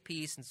and be at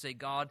peace and say,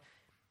 God,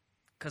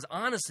 because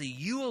honestly,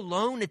 you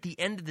alone at the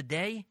end of the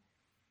day,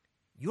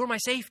 you're my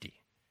safety.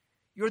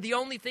 You're the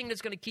only thing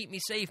that's going to keep me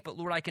safe. But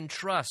Lord, I can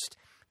trust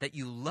that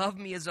you love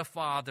me as a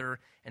father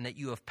and that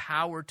you have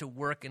power to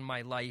work in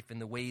my life in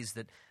the ways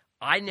that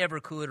I never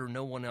could or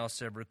no one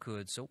else ever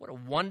could. So what a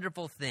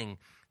wonderful thing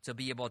to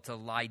be able to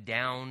lie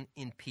down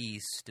in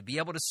peace, to be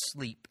able to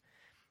sleep,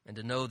 and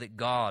to know that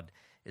God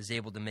is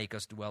able to make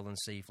us dwell in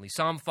safely.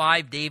 Psalm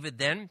 5, David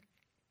then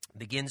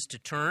begins to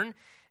turn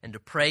and to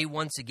pray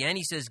once again.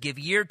 He says, give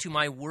ear to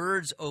my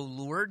words, O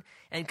Lord,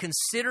 and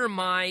consider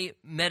my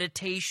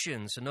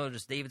meditation. So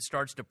notice David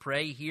starts to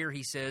pray here.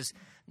 He says,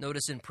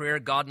 notice in prayer,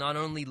 God not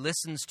only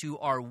listens to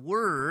our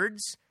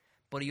words,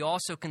 but he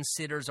also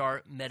considers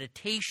our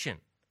meditation.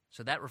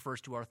 So that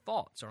refers to our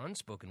thoughts, our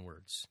unspoken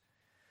words.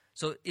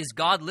 So is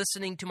God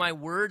listening to my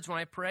words when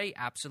I pray?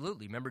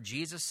 Absolutely. Remember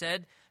Jesus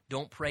said,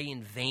 don't pray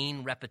in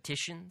vain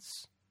repetitions,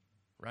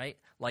 right?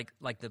 Like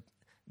the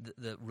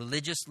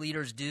religious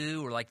leaders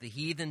do, or like the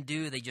heathen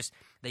do.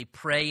 They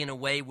pray in a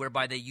way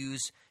whereby they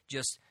use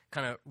just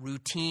kind of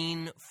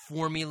routine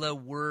formula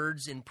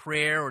words in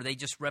prayer, or they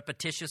just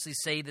repetitiously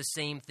say the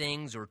same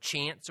things or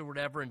chants or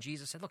whatever. And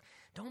Jesus said, look,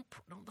 don't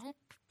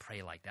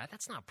pray like that.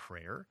 That's not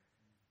prayer.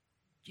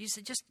 Jesus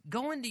said, just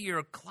go into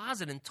your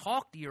closet and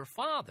talk to your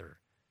Father.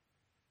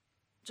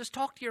 Just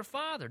talk to your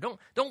Father. Don't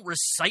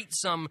recite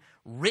some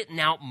written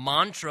out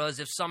mantra as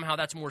if somehow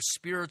that's more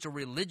spiritual,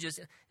 religious.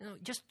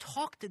 Just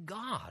talk to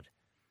God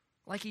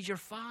like he's your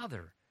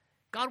Father.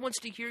 God wants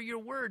to hear your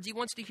words. He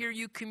wants to hear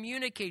you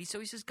communicate. So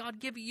he says, God,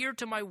 give ear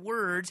to my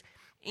words.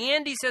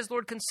 And he says,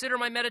 Lord, consider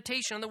my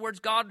meditation. In other words,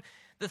 God,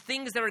 the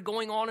things that are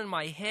going on in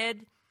my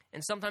head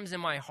and sometimes in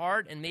my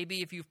heart, and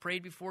maybe if you've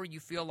prayed before, you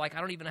feel like I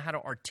don't even know how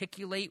to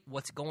articulate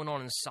what's going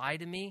on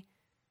inside of me.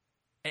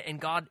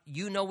 And God,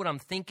 you know what I'm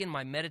thinking,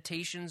 my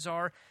meditations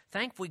are.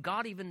 Thankfully,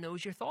 God even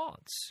knows your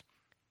thoughts.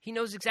 He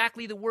knows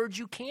exactly the words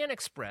you can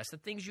express, the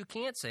things you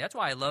can't say. That's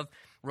why I love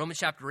Romans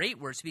chapter 8,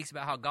 where it speaks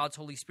about how God's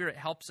Holy Spirit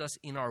helps us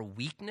in our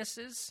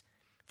weaknesses.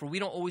 For we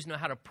don't always know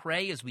how to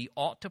pray as we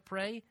ought to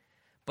pray,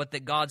 but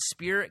that God's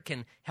Spirit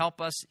can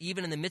help us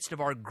even in the midst of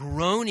our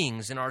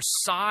groanings and our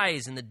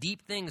sighs and the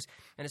deep things.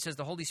 And it says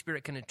the Holy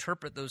Spirit can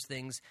interpret those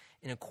things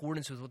in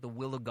accordance with what the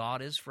will of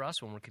God is for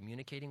us when we're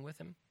communicating with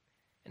him.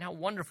 And how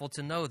wonderful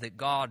to know that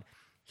God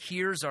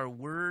hears our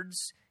words.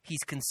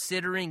 He's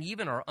considering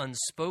even our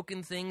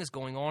unspoken things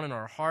going on in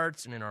our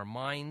hearts and in our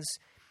minds.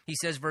 He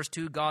says, verse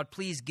 2, God,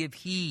 please give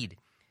heed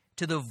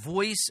to the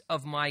voice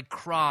of my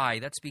cry.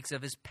 That speaks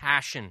of his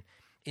passion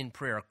in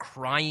prayer,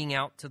 crying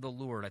out to the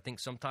Lord. I think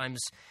sometimes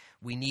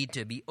we need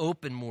to be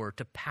open more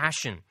to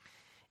passion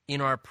in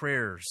our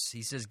prayers.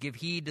 He says, give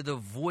heed to the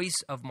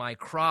voice of my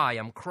cry.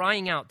 I'm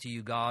crying out to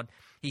you, God.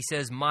 He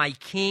says, my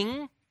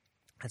King.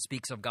 That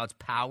speaks of God's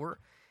power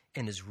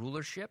and his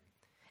rulership.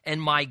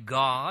 And my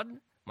God,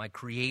 my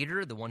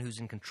Creator, the one who's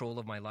in control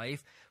of my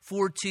life,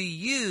 for to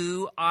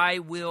you I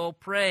will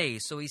pray.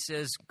 So he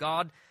says,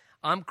 God,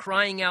 I'm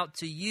crying out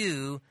to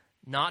you,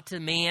 not to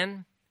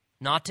man,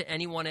 not to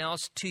anyone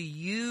else. To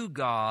you,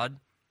 God,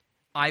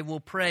 I will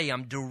pray.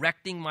 I'm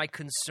directing my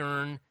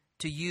concern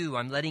to you.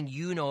 I'm letting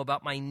you know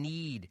about my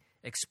need,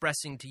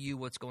 expressing to you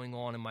what's going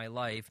on in my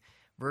life.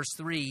 Verse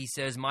 3, he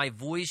says, my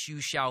voice you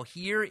shall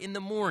hear in the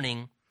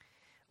morning,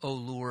 O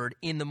Lord,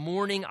 in the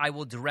morning I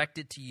will direct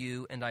it to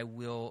you and I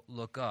will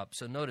look up.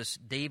 So notice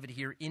David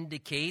here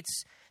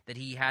indicates that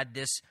he had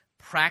this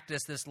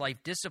practice, this life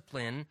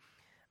discipline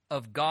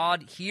of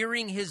God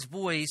hearing his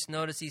voice.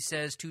 Notice he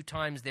says 2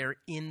 times there,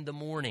 in the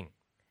morning.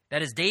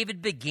 That is,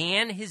 David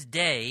began his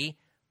day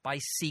by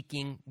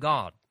seeking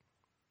God.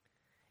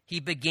 He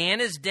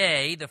began his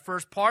day, the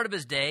first part of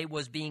his day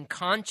was being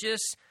conscious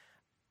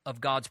of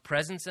God's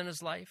presence in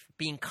his life,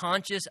 being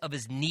conscious of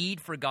his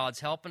need for God's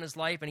help in his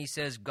life. And he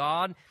says,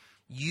 God,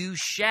 you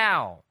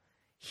shall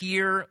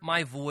hear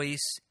my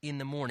voice in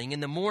the morning. In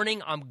the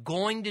morning, I'm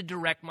going to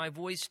direct my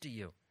voice to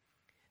you.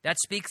 That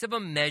speaks of a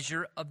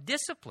measure of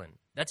discipline.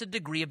 That's a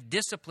degree of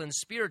discipline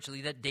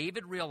spiritually that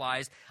David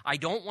realized. I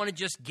don't want to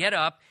just get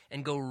up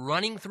and go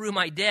running through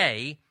my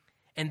day,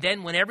 and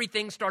then when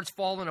everything starts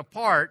falling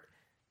apart,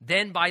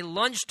 then by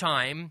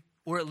lunchtime,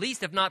 or at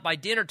least if not by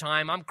dinner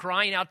time, I'm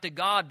crying out to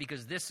God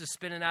because this is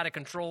spinning out of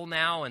control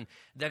now and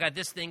they got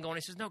this thing going.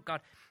 He says, no, God,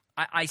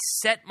 I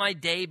set my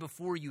day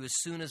before you as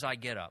soon as I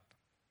get up.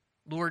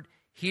 Lord,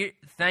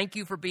 thank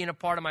you for being a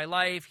part of my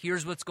life.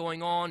 Here's what's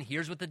going on.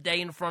 Here's what the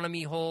day in front of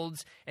me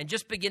holds. And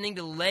just beginning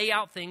to lay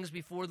out things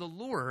before the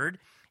Lord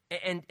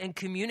and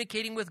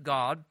communicating with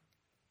God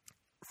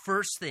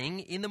first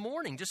thing in the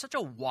morning. Just such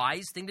a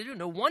wise thing to do.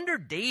 No wonder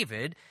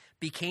David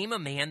became a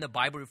man the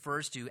Bible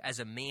refers to as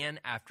a man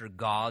after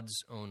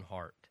God's own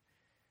heart.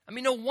 I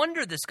mean, no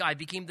wonder this guy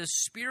became this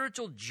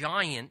spiritual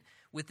giant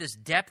with this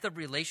depth of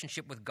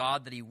relationship with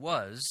God that he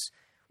was.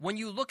 When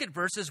you look at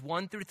verses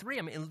 1 through 3,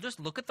 I mean, just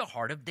look at the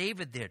heart of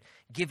David there.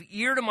 Give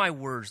ear to my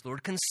words,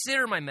 Lord.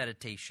 Consider my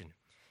meditation.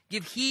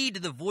 Give heed to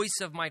the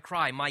voice of my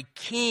cry, my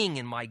King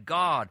and my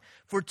God.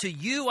 For to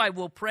you I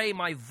will pray,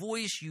 my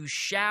voice you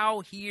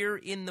shall hear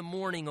in the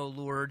morning, O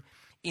Lord.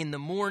 In the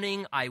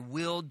morning I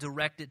will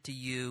direct it to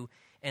you,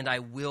 and I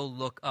will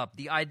look up.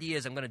 The idea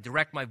is I'm going to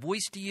direct my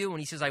voice to you.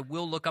 When he says I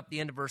will look up, the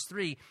end of verse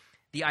 3,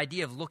 the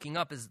idea of looking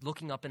up is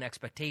looking up in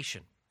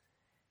expectation.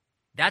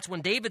 That's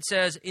when David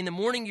says, in the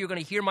morning you're going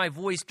to hear my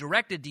voice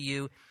directed to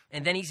you.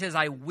 And then he says,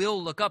 I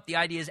will look up. The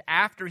idea is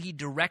after he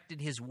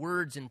directed his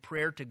words in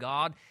prayer to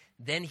God,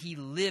 then he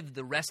lived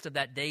the rest of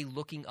that day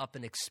looking up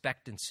in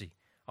expectancy.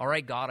 All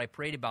right, God, I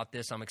prayed about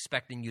this. I'm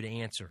expecting you to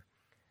answer.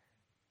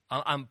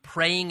 I'm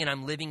praying and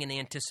I'm living in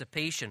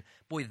anticipation.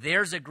 Boy,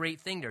 there's a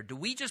great thing there. Do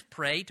we just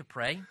pray to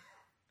pray?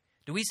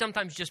 Do we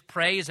sometimes just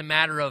pray as a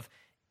matter of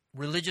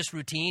religious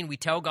routine? We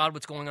tell God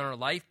what's going on in our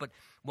life, but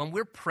when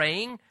we're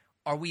praying,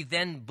 are we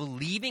then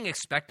believing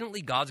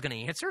expectantly God's going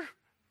to answer?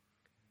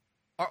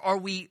 Are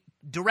we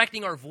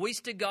directing our voice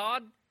to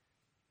God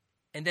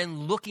and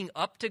then looking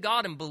up to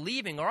God and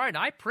believing, all right,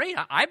 I prayed.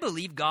 I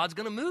believe God's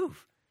going to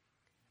move.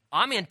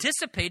 I'm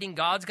anticipating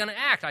God's going to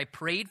act. I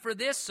prayed for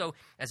this, so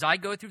as I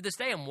go through this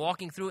day, I'm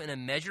walking through it in a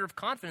measure of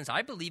confidence.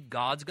 I believe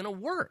God's going to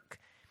work.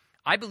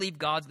 I believe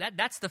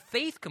that's the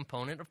faith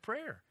component of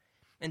prayer.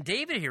 And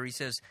David here, he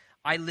says,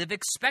 I live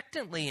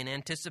expectantly in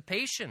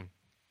anticipation,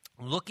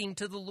 looking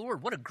to the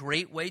Lord. What a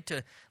great way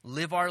to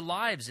live our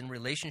lives in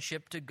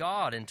relationship to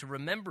God and to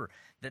remember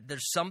that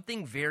there's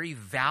something very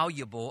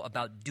valuable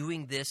about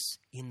doing this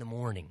in the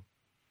morning,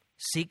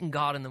 seeking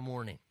God in the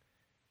morning.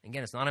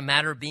 Again, it's not a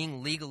matter of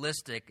being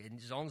legalistic.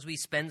 As long as we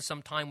spend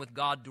some time with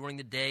God during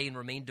the day and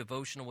remain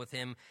devotional with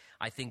him,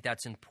 I think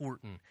that's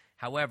important.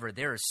 However,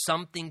 there is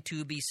something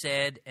to be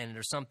said, and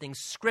there's something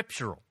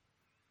scriptural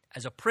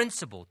as a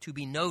principle to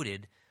be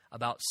noted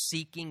about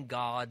seeking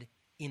God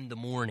in the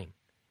morning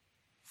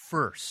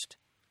first.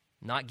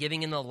 Not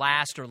giving in the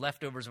last or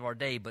leftovers of our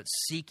day, but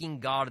seeking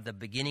God at the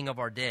beginning of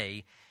our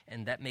day.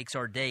 And that makes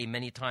our day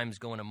many times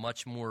go in a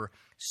much more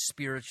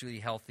spiritually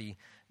healthy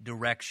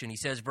direction. He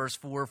says, verse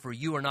 4, for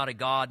you are not a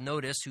God,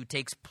 notice, who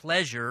takes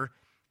pleasure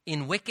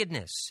in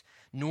wickedness,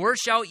 nor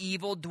shall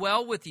evil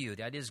dwell with you.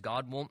 That is,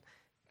 God won't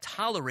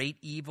tolerate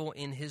evil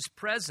in his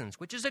presence,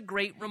 which is a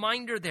great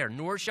reminder there.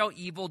 Nor shall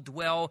evil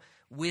dwell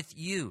with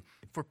you.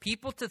 For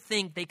people to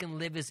think they can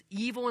live as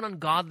evil and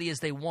ungodly as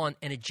they want,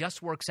 and it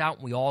just works out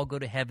and we all go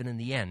to heaven in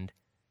the end,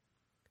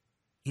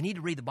 you need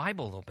to read the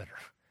Bible a little better.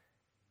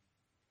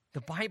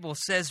 The Bible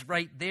says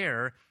right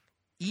there,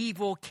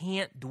 evil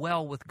can't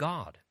dwell with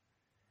God.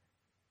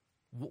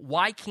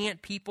 Why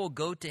can't people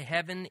go to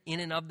heaven in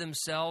and of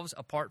themselves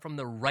apart from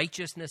the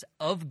righteousness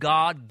of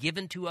God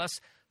given to us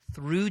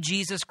through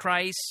Jesus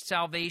Christ's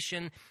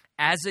salvation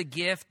as a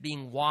gift,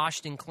 being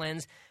washed and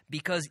cleansed?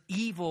 Because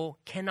evil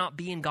cannot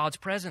be in God's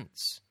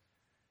presence.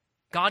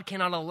 God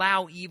cannot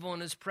allow evil in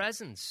his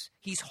presence.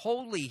 He's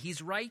holy,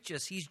 he's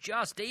righteous, he's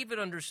just. David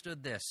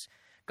understood this.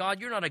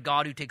 God, you're not a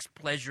God who takes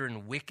pleasure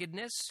in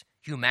wickedness.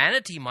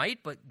 Humanity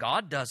might, but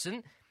God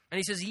doesn't. And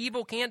he says,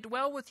 evil can't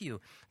dwell with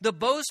you. The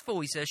boastful,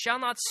 he says, shall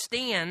not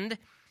stand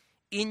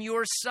in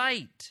your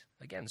sight.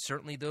 Again,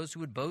 certainly those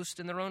who would boast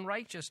in their own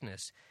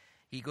righteousness.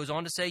 He goes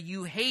on to say,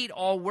 you hate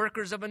all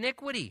workers of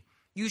iniquity.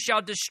 You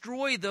shall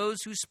destroy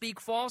those who speak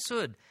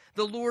falsehood.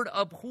 The Lord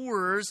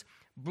abhors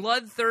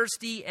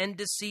bloodthirsty and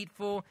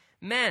deceitful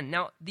men.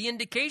 Now, the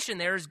indication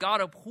there is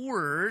God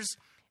abhors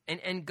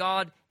and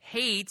God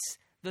hates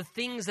the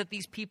things that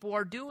these people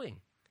are doing.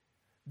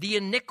 The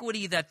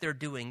iniquity that they're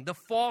doing, the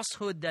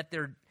falsehood that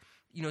they're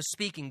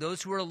speaking,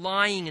 those who are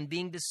lying and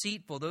being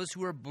deceitful, those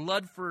who are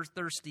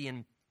bloodthirsty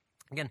and,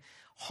 again,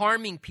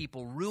 harming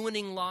people,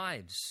 ruining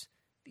lives.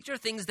 These are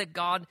things that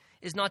God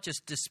is not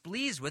just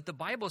displeased with. The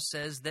Bible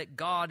says that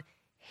God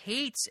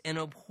hates and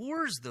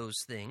abhors those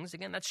things.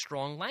 Again, that's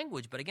strong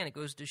language, but again, it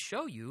goes to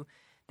show you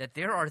that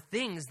there are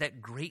things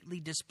that greatly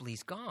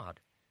displease God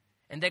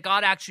and that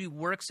God actually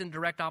works in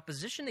direct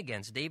opposition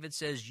against. David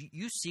says,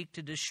 you seek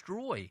to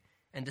destroy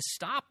and to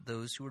stop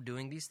those who are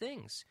doing these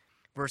things.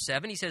 Verse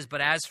 7, he says,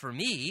 but as for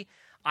me,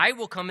 I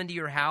will come into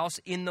your house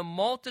in the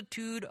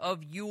multitude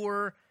of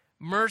your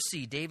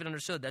mercy. David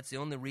understood that's the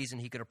only reason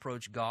he could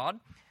approach God,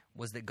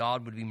 was that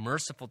God would be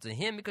merciful to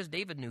him, because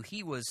David knew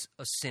he was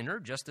a sinner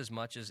just as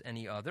much as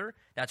any other.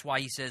 That's why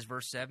he says,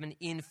 verse 7,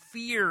 in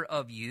fear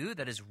of you,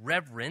 that is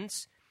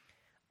reverence,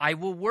 I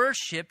will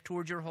worship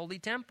toward your holy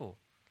temple.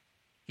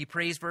 He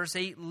prays, verse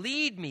 8,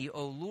 lead me,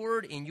 O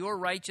Lord, in your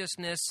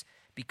righteousness,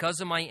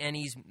 because of my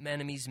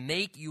enemies,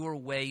 make your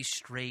way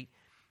straight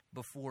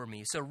before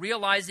me. So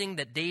realizing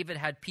that David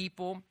had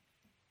people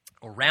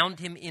around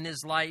him in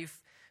his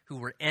life who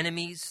were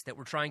enemies that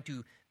were trying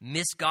to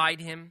misguide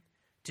him,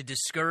 to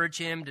discourage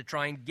him, to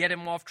try and get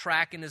him off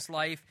track in his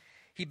life,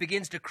 he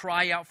begins to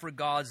cry out for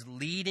God's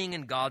leading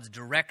and God's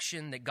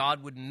direction, that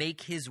God would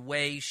make his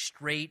way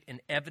straight and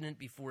evident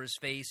before his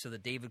face so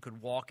that David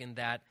could walk in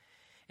that.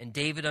 And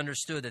David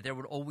understood that there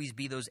would always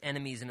be those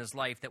enemies in his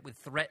life that would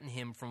threaten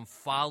him from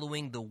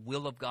following the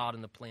will of God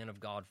and the plan of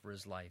God for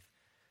his life.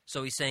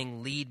 So he's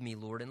saying, lead me,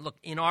 Lord. And look,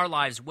 in our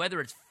lives, whether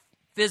it's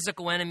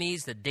physical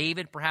enemies that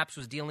David perhaps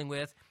was dealing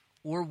with,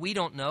 or we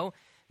don't know,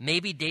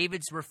 maybe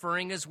David's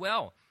referring as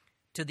well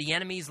to the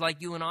enemies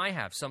like you and I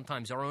have,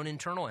 sometimes our own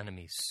internal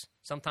enemies.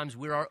 Sometimes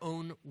we're our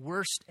own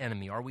worst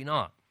enemy, are we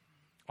not?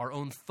 Our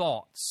own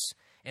thoughts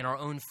and our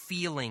own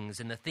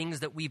feelings and the things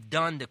that we've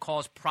done to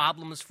cause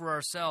problems for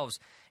ourselves.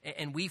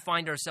 And we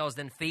find ourselves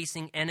then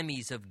facing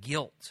enemies of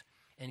guilt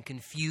and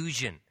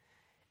confusion,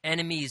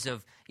 enemies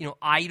of,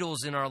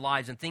 idols in our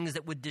lives and things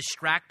that would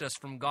distract us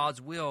from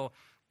God's will.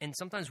 And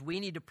sometimes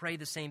we need to pray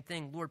the same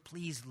thing. Lord,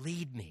 please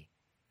lead me.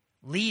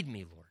 Lead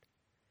me, Lord.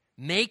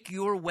 Make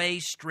your way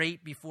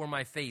straight before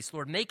my face.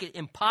 Lord, make it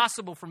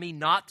impossible for me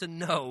not to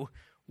know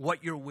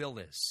what your will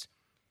is.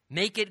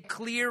 Make it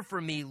clear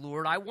for me,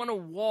 Lord. I want to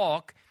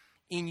walk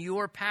in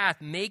your path.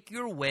 Make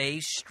your way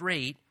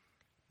straight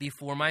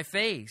before my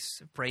face.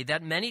 I've prayed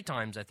that many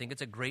times. I think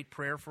it's a great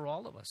prayer for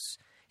all of us.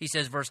 He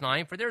says, verse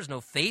 9, for there is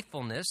no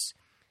faithfulness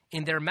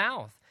in their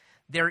mouth.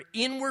 Their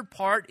inward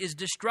part is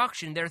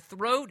destruction. Their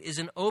throat is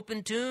an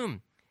open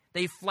tomb.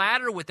 They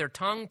flatter with their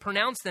tongue.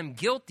 Pronounce them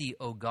guilty,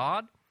 O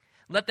God.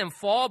 Let them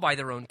fall by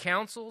their own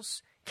counsels.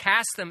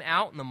 Cast them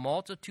out in the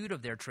multitude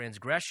of their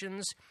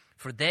transgressions,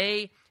 for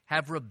they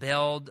have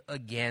rebelled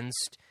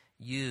against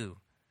you.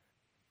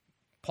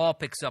 Paul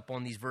picks up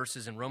on these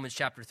verses in Romans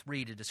chapter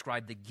 3 to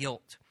describe the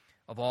guilt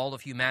of all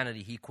of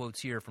humanity. He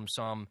quotes here from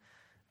Psalm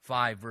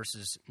 5,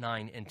 verses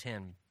 9 and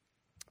 10.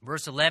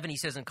 Verse 11, he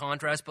says in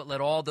contrast, but let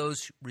all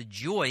those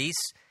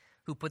rejoice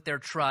who put their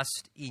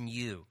trust in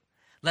you.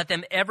 Let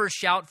them ever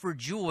shout for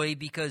joy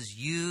because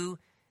you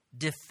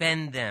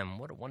defend them.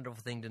 What a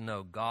wonderful thing to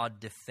know. God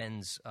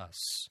defends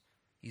us.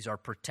 He's our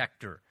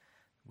protector.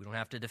 We don't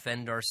have to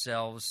defend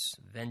ourselves.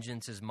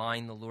 Vengeance is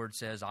mine, the Lord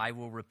says. I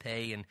will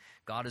repay. And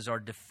God is our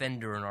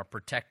defender and our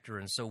protector.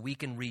 And so we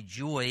can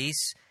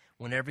rejoice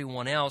When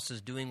everyone else is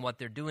doing what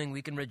they're doing,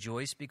 we can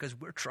rejoice because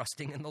we're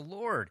trusting in the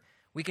Lord.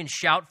 We can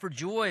shout for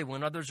joy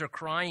when others are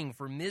crying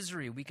for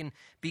misery. We can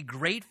be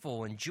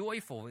grateful and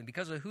joyful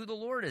because of who the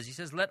Lord is. He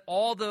says, let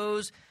all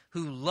those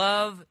who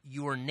love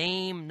your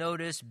name,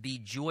 notice, be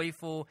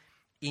joyful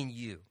in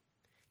you.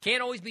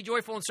 Can't always be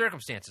joyful in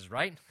circumstances,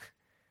 right?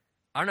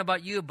 I don't know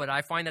about you, but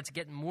I find that's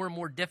getting more and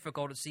more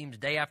difficult, it seems,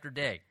 day after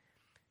day,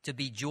 to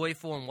be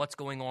joyful in what's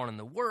going on in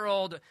the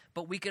world,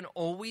 but we can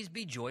always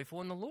be joyful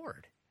in the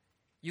Lord.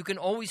 You can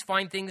always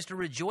find things to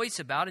rejoice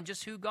about in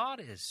just who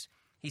God is.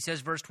 He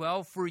says, verse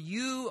 12, for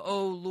you,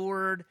 O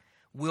Lord,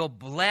 will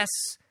bless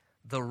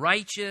the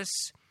righteous.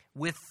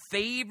 With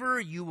favor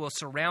you will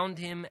surround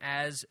him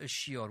as a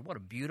shield. What a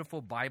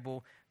beautiful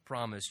Bible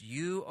promise.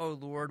 You, O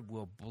Lord,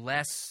 will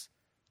bless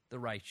the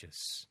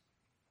righteous.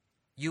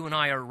 You and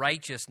I are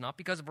righteous, not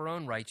because of our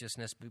own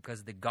righteousness, but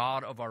because the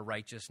God of our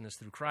righteousness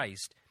through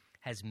Christ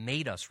has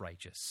made us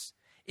righteous.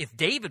 If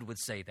David would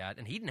say that,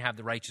 and he didn't have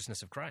the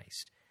righteousness of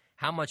Christ,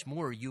 how much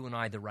more are you and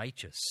I the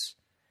righteous?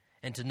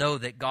 And to know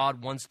that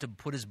God wants to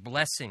put his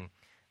blessing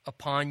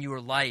upon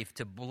your life,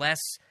 to bless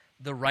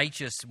the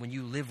righteous when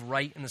you live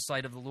right in the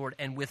sight of the Lord,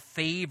 and with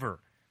favor,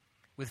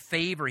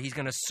 he's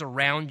going to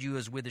surround you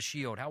as with a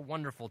shield. How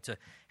wonderful to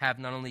have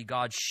not only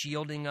God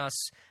shielding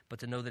us, but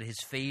to know that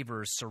his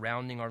favor is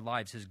surrounding our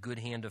lives, his good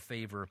hand of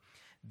favor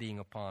being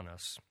upon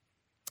us.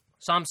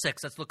 Psalm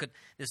 6, let's look at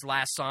this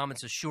last psalm.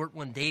 It's a short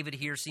one. David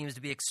here seems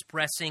to be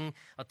expressing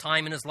a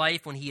time in his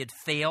life when he had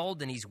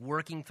failed, and he's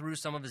working through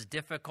some of his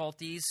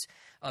difficulties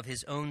of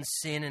his own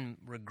sin and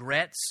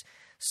regrets.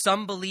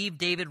 Some believe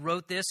David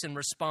wrote this in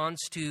response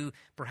to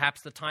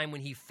perhaps the time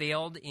when he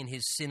failed in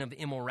his sin of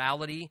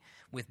immorality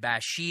with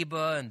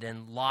Bathsheba, and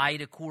then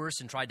lied, of course,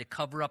 and tried to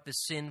cover up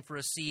his sin for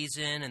a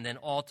season, and then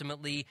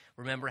ultimately,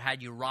 remember,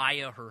 had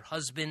Uriah, her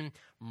husband,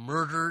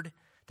 murdered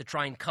to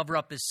try and cover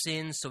up his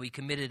sins, so he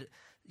committed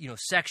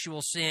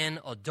sexual sin,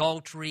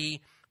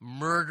 adultery,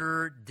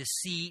 murder,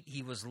 deceit.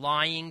 He was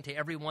lying to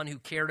everyone who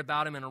cared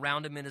about him and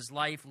around him in his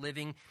life,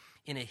 living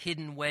in a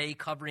hidden way,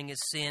 covering his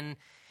sin.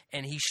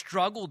 And he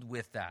struggled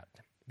with that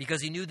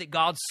because he knew that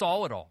God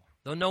saw it all.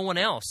 Though no one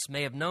else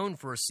may have known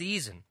for a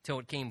season till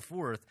it came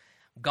forth,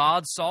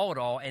 God saw it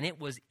all, and it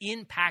was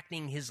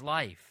impacting his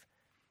life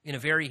in a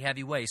very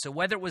heavy way. So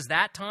whether it was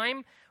that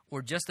time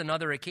or just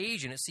another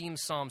occasion, it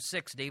seems Psalm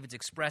 6, David's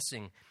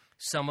expressing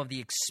some of the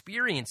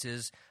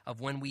experiences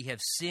of when we have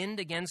sinned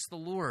against the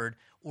Lord,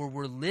 or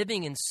we're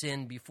living in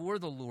sin before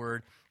the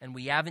Lord and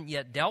we haven't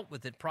yet dealt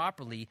with it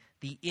properly,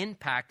 the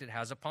impact it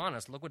has upon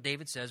us. Look what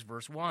David says,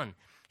 verse 1.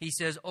 He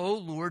says, O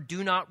Lord,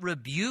 do not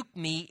rebuke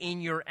me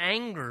in your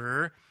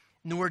anger,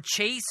 nor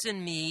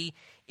chasten me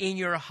in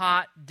your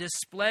hot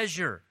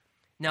displeasure.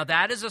 Now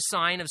that is a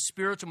sign of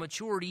spiritual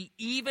maturity,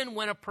 even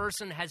when a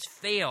person has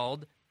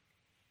failed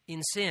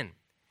in sin.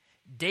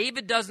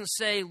 David doesn't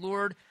say,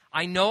 Lord,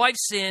 I know I've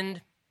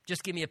sinned,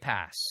 just give me a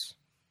pass.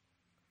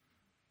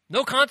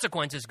 No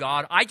consequences,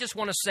 God. I just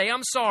want to say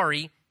I'm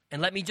sorry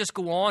and let me just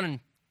go on and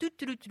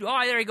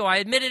there you go. I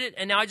admitted it,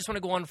 and now I just want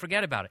to go on and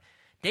forget about it.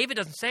 David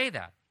doesn't say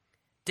that.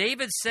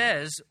 David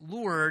says,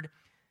 Lord,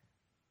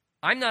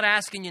 I'm not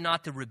asking you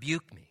not to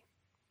rebuke me,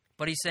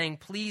 but he's saying,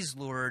 please,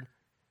 Lord,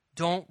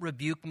 don't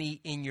rebuke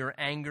me in your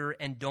anger,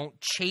 and don't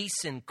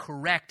chasten,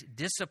 correct,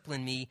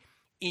 discipline me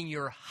in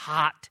your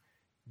hot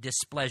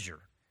displeasure.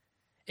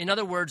 In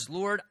other words,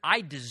 Lord,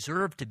 I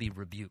deserve to be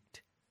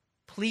rebuked.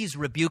 Please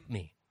rebuke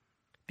me,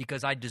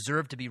 because I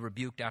deserve to be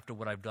rebuked after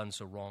what I've done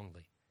so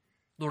wrongly.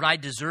 Lord, I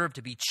deserve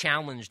to be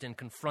challenged and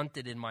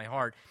confronted in my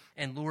heart.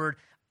 And Lord,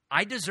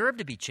 I deserve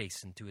to be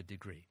chastened to a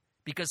degree,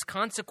 because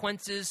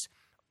consequences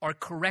are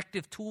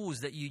corrective tools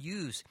that you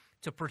use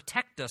to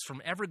protect us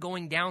from ever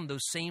going down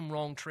those same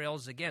wrong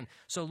trails again.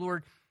 So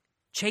Lord,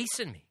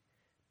 chasten me,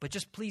 but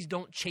just please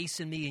don't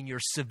chasten me in your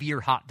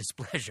severe hot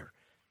displeasure.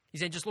 He's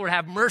saying, just Lord,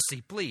 have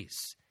mercy, please.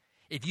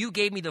 If you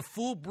gave me the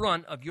full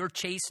brunt of your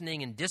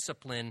chastening and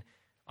discipline,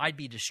 I'd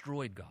be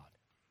destroyed, God.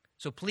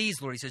 So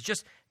please, Lord, he says,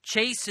 just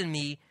chasten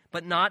me,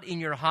 but not in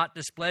your hot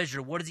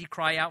displeasure. What does he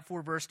cry out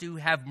for? Verse 2,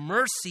 have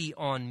mercy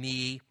on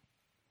me,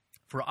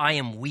 for I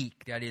am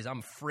weak. That is,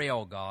 I'm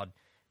frail, God,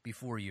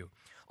 before you.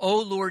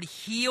 O Lord,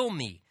 heal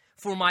me,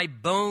 for my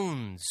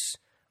bones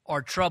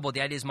are troubled.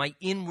 That is, my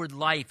inward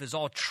life is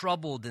all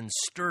troubled and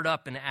stirred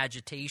up in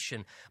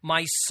agitation.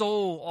 My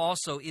soul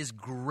also is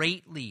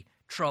greatly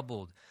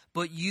troubled.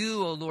 But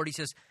you, O Lord, he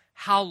says,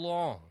 how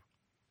long?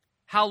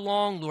 How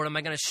long, Lord, am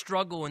I going to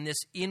struggle in this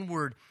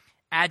inward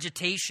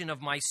agitation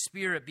of my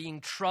spirit,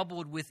 being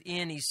troubled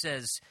within, he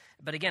says.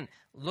 But again,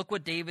 look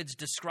what David's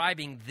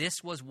describing.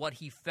 This was what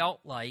he felt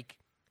like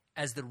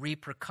as the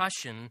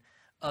repercussion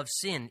of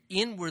sin.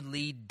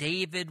 Inwardly,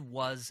 David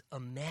was a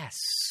mess.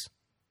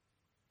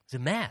 It's a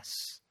mess.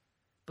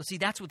 But see,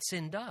 that's what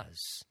sin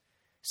does.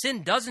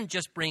 Sin doesn't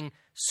just bring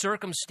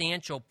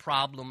circumstantial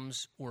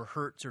problems or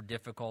hurts or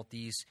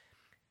difficulties.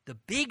 The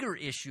bigger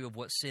issue of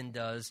what sin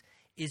does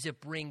is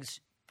it brings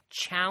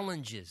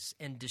challenges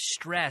and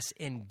distress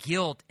and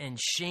guilt and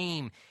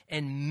shame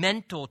and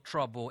mental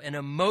trouble and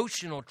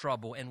emotional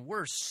trouble and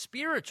worse,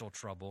 spiritual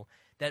trouble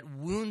that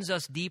wounds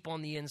us deep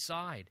on the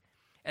inside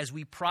as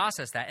we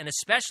process that. And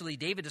especially,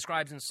 David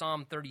describes in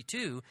Psalm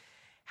 32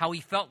 how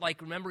he felt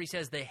like, remember, he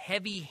says, the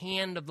heavy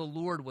hand of the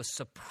Lord was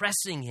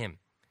suppressing him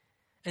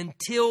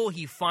until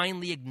he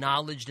finally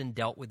acknowledged and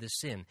dealt with his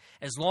sin.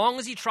 As long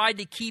as he tried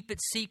to keep it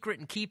secret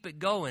and keep it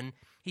going,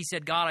 he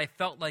said, God, I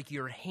felt like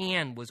your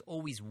hand was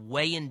always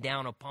weighing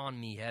down upon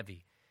me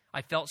heavy.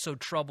 I felt so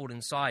troubled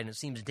inside. And it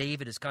seems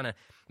David is kind of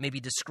maybe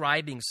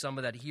describing some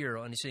of that here.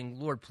 And he's saying,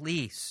 Lord,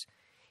 please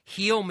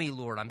heal me,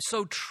 Lord. I'm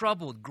so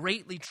troubled,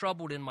 greatly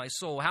troubled in my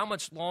soul. How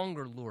much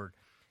longer, Lord?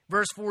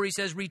 Verse 4, he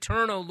says,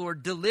 return, O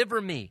Lord,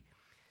 deliver me.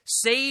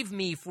 Save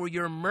me for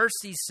your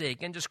mercy's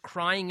sake. And just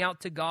crying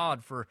out to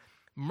God for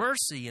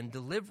mercy and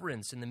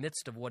deliverance in the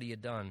midst of what he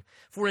had done.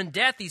 For in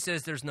death, he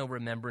says, there's no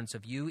remembrance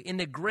of you. In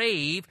the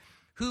grave,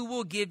 who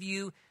will give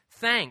you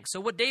thanks?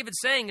 So what David's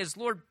saying is,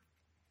 Lord,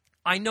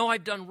 I know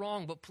I've done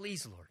wrong, but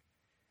please, Lord,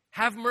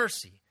 have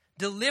mercy.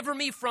 Deliver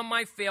me from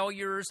my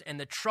failures and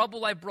the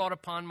trouble I brought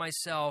upon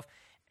myself.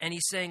 And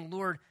he's saying,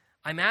 Lord,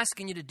 I'm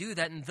asking you to do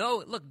that. And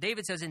though, look,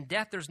 David says, in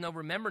death there's no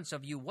remembrance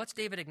of you. What's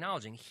David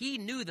acknowledging? He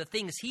knew the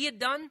things he had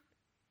done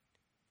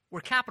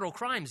were capital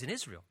crimes in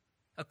Israel.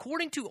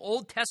 According to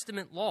Old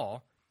Testament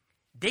law,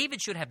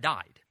 David should have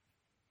died.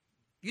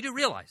 You do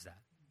realize that.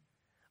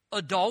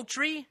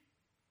 Adultery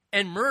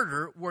and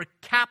murder were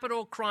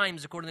capital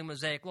crimes according to the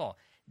Mosaic law.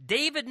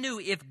 David knew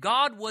if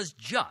God was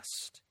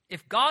just,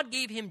 if God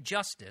gave him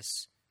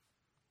justice,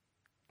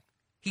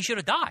 he should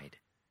have died.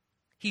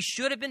 He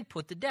should have been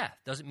put to death.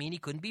 Doesn't mean he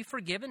couldn't be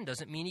forgiven.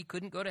 Doesn't mean he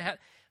couldn't go to heaven.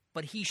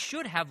 But he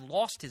should have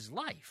lost his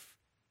life.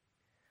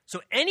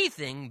 So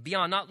anything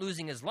beyond not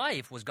losing his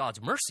life was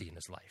God's mercy in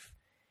his life.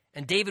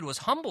 And David was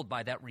humbled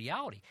by that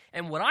reality.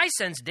 And what I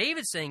sense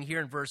David saying here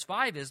in verse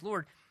 5 is,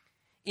 Lord,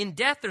 in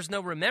death there's no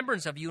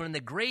remembrance of you, and in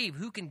the grave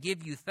who can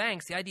give you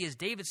thanks? The idea is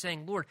David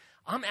saying, Lord,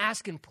 I'm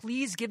asking,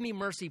 please give me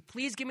mercy.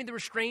 Please give me the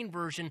restrained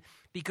version,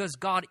 because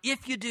God,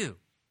 if you do,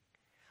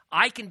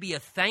 I can be a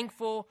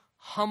thankful,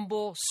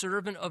 humble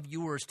servant of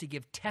yours to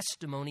give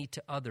testimony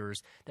to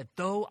others that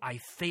though I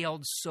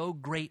failed so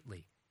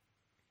greatly,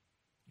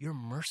 you're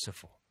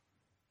merciful.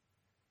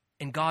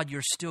 And God,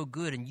 you're still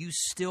good, and you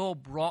still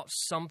brought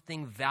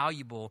something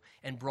valuable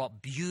and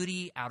brought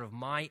beauty out of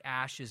my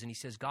ashes. And he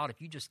says, God, if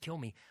you just kill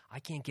me, I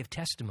can't give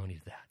testimony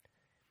to that.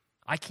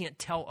 I can't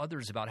tell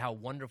others about how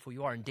wonderful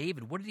you are. And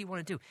David, what did he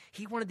want to do?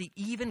 He wanted to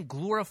even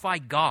glorify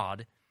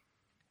God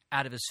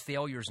out of his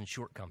failures and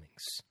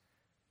shortcomings.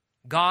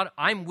 God,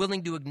 I'm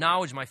willing to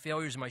acknowledge my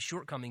failures and my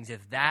shortcomings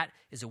if that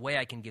is a way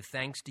I can give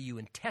thanks to you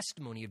and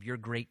testimony of your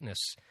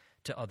greatness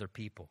to other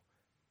people.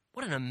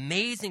 What an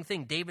amazing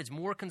thing. David's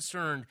more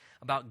concerned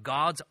about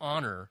God's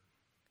honor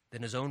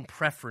than his own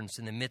preference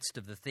in the midst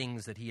of the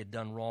things that he had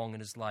done wrong in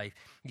his life.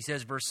 He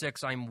says, verse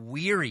 6, I'm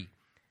weary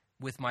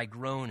with my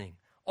groaning.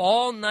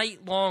 All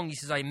night long, he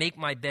says, I make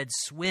my bed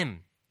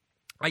swim.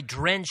 I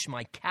drench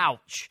my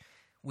couch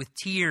with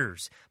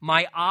tears.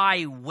 My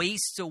eye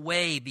wastes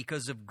away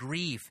because of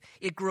grief.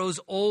 It grows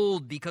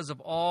old because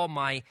of all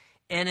my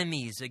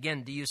enemies.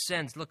 Again, do you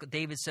sense? Look,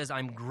 David says,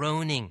 I'm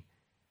groaning.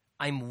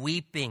 I'm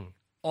weeping.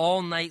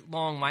 All night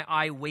long, my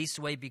eye wastes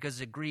away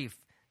because of grief.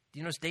 Do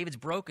you notice David's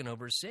broken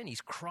over his sin?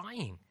 He's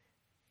crying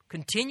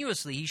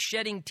continuously. He's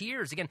shedding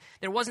tears. Again,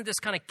 there wasn't this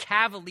kind of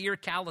cavalier,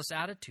 callous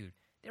attitude.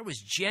 There was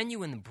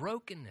genuine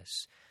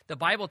brokenness. The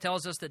Bible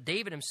tells us that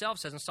David himself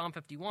says in Psalm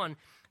 51,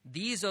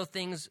 these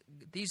things,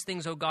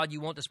 O God,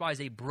 you won't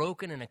despise, a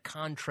broken and a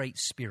contrite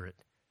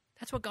spirit.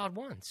 That's what God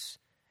wants.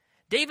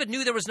 David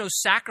knew there was no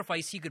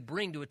sacrifice he could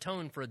bring to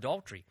atone for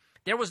adultery.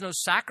 There was no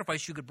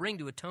sacrifice you could bring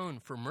to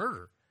atone for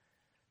murder.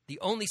 The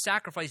only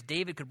sacrifice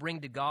David could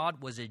bring to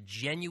God was a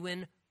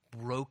genuine,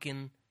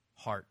 broken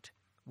heart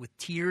with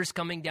tears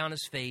coming down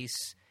his face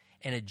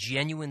and a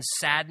genuine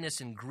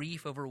sadness and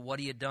grief over what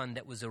he had done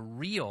that was a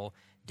real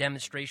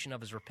demonstration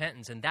of his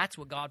repentance. And that's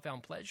what God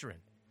found pleasure in.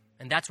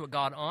 And that's what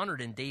God honored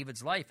in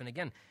David's life. And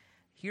again,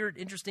 here,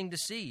 interesting to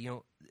see,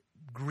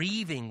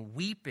 grieving,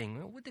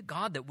 weeping. Would to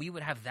God that we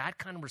would have that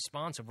kind of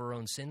response of our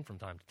own sin from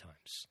time to time.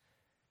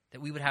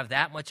 That we would have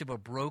that much of a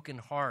broken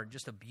heart.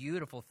 Just a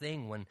beautiful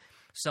thing when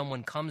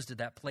someone comes to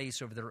that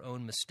place over their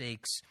own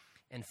mistakes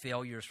and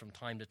failures from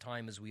time to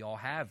time, as we all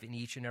have in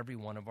each and every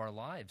one of our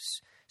lives,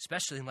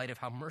 especially in light of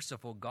how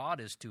merciful God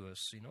is to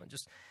us.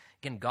 Just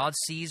again, God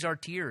sees our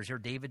tears. Here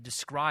David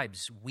describes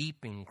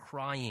weeping,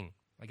 crying.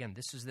 Again,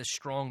 this is this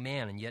strong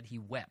man, and yet he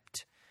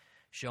wept,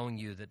 showing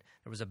you that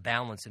there was a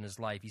balance in his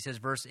life. He says,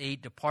 verse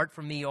 8, depart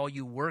from me, all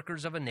you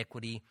workers of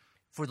iniquity,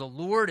 for the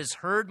Lord has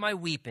heard my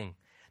weeping.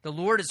 The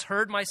Lord has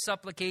heard my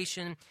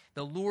supplication.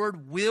 The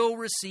Lord will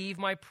receive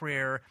my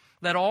prayer.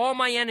 Let all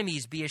my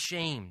enemies be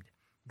ashamed,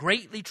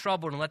 greatly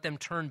troubled, and let them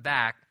turn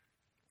back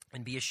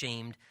and be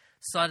ashamed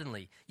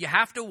suddenly. You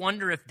have to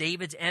wonder if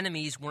David's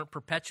enemies weren't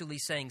perpetually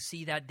saying,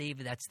 see that,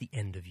 David, that's the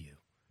end of you.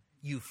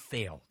 You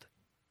failed.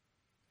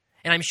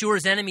 And I'm sure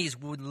his enemies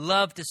would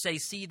love to say,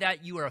 see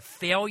that, you are a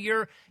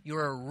failure.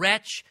 You're a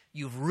wretch.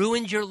 You've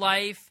ruined your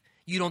life.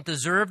 You don't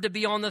deserve to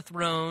be on the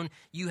throne.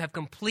 You have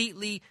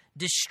completely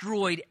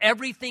destroyed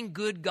everything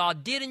good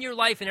God did in your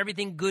life and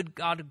everything good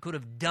God could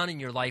have done in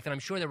your life. And I'm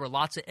sure there were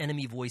lots of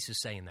enemy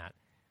voices saying that.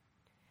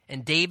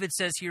 And David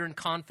says here in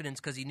confidence,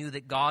 because he knew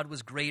that God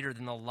was greater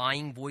than the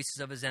lying voices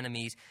of his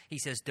enemies, he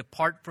says,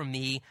 depart from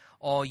me,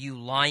 all you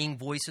lying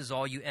voices,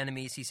 all you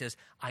enemies. He says,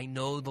 I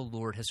know the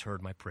Lord has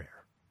heard my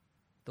prayer.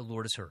 The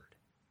Lord has heard.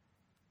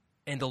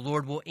 And the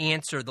Lord will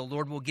answer. The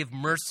Lord will give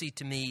mercy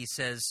to me. He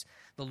says,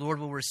 the Lord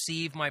will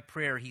receive my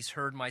prayer. He's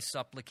heard my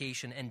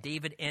supplication. And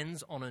David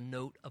ends on a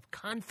note of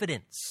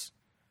confidence.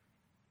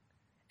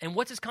 And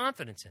what's his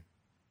confidence in?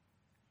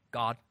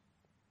 God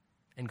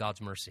and God's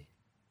mercy.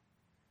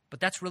 But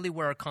that's really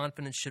where our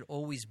confidence should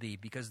always be,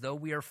 because though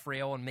we are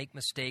frail and make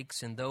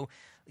mistakes, and though,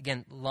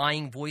 again,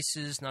 lying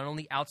voices, not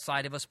only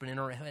outside of us, but in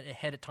our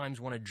head at times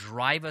want to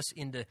drive us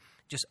into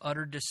just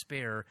utter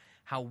despair,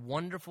 how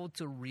wonderful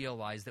to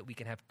realize that we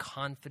can have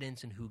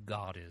confidence in who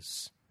God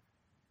is,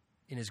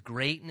 in his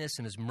greatness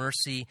and his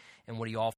mercy and what he offers.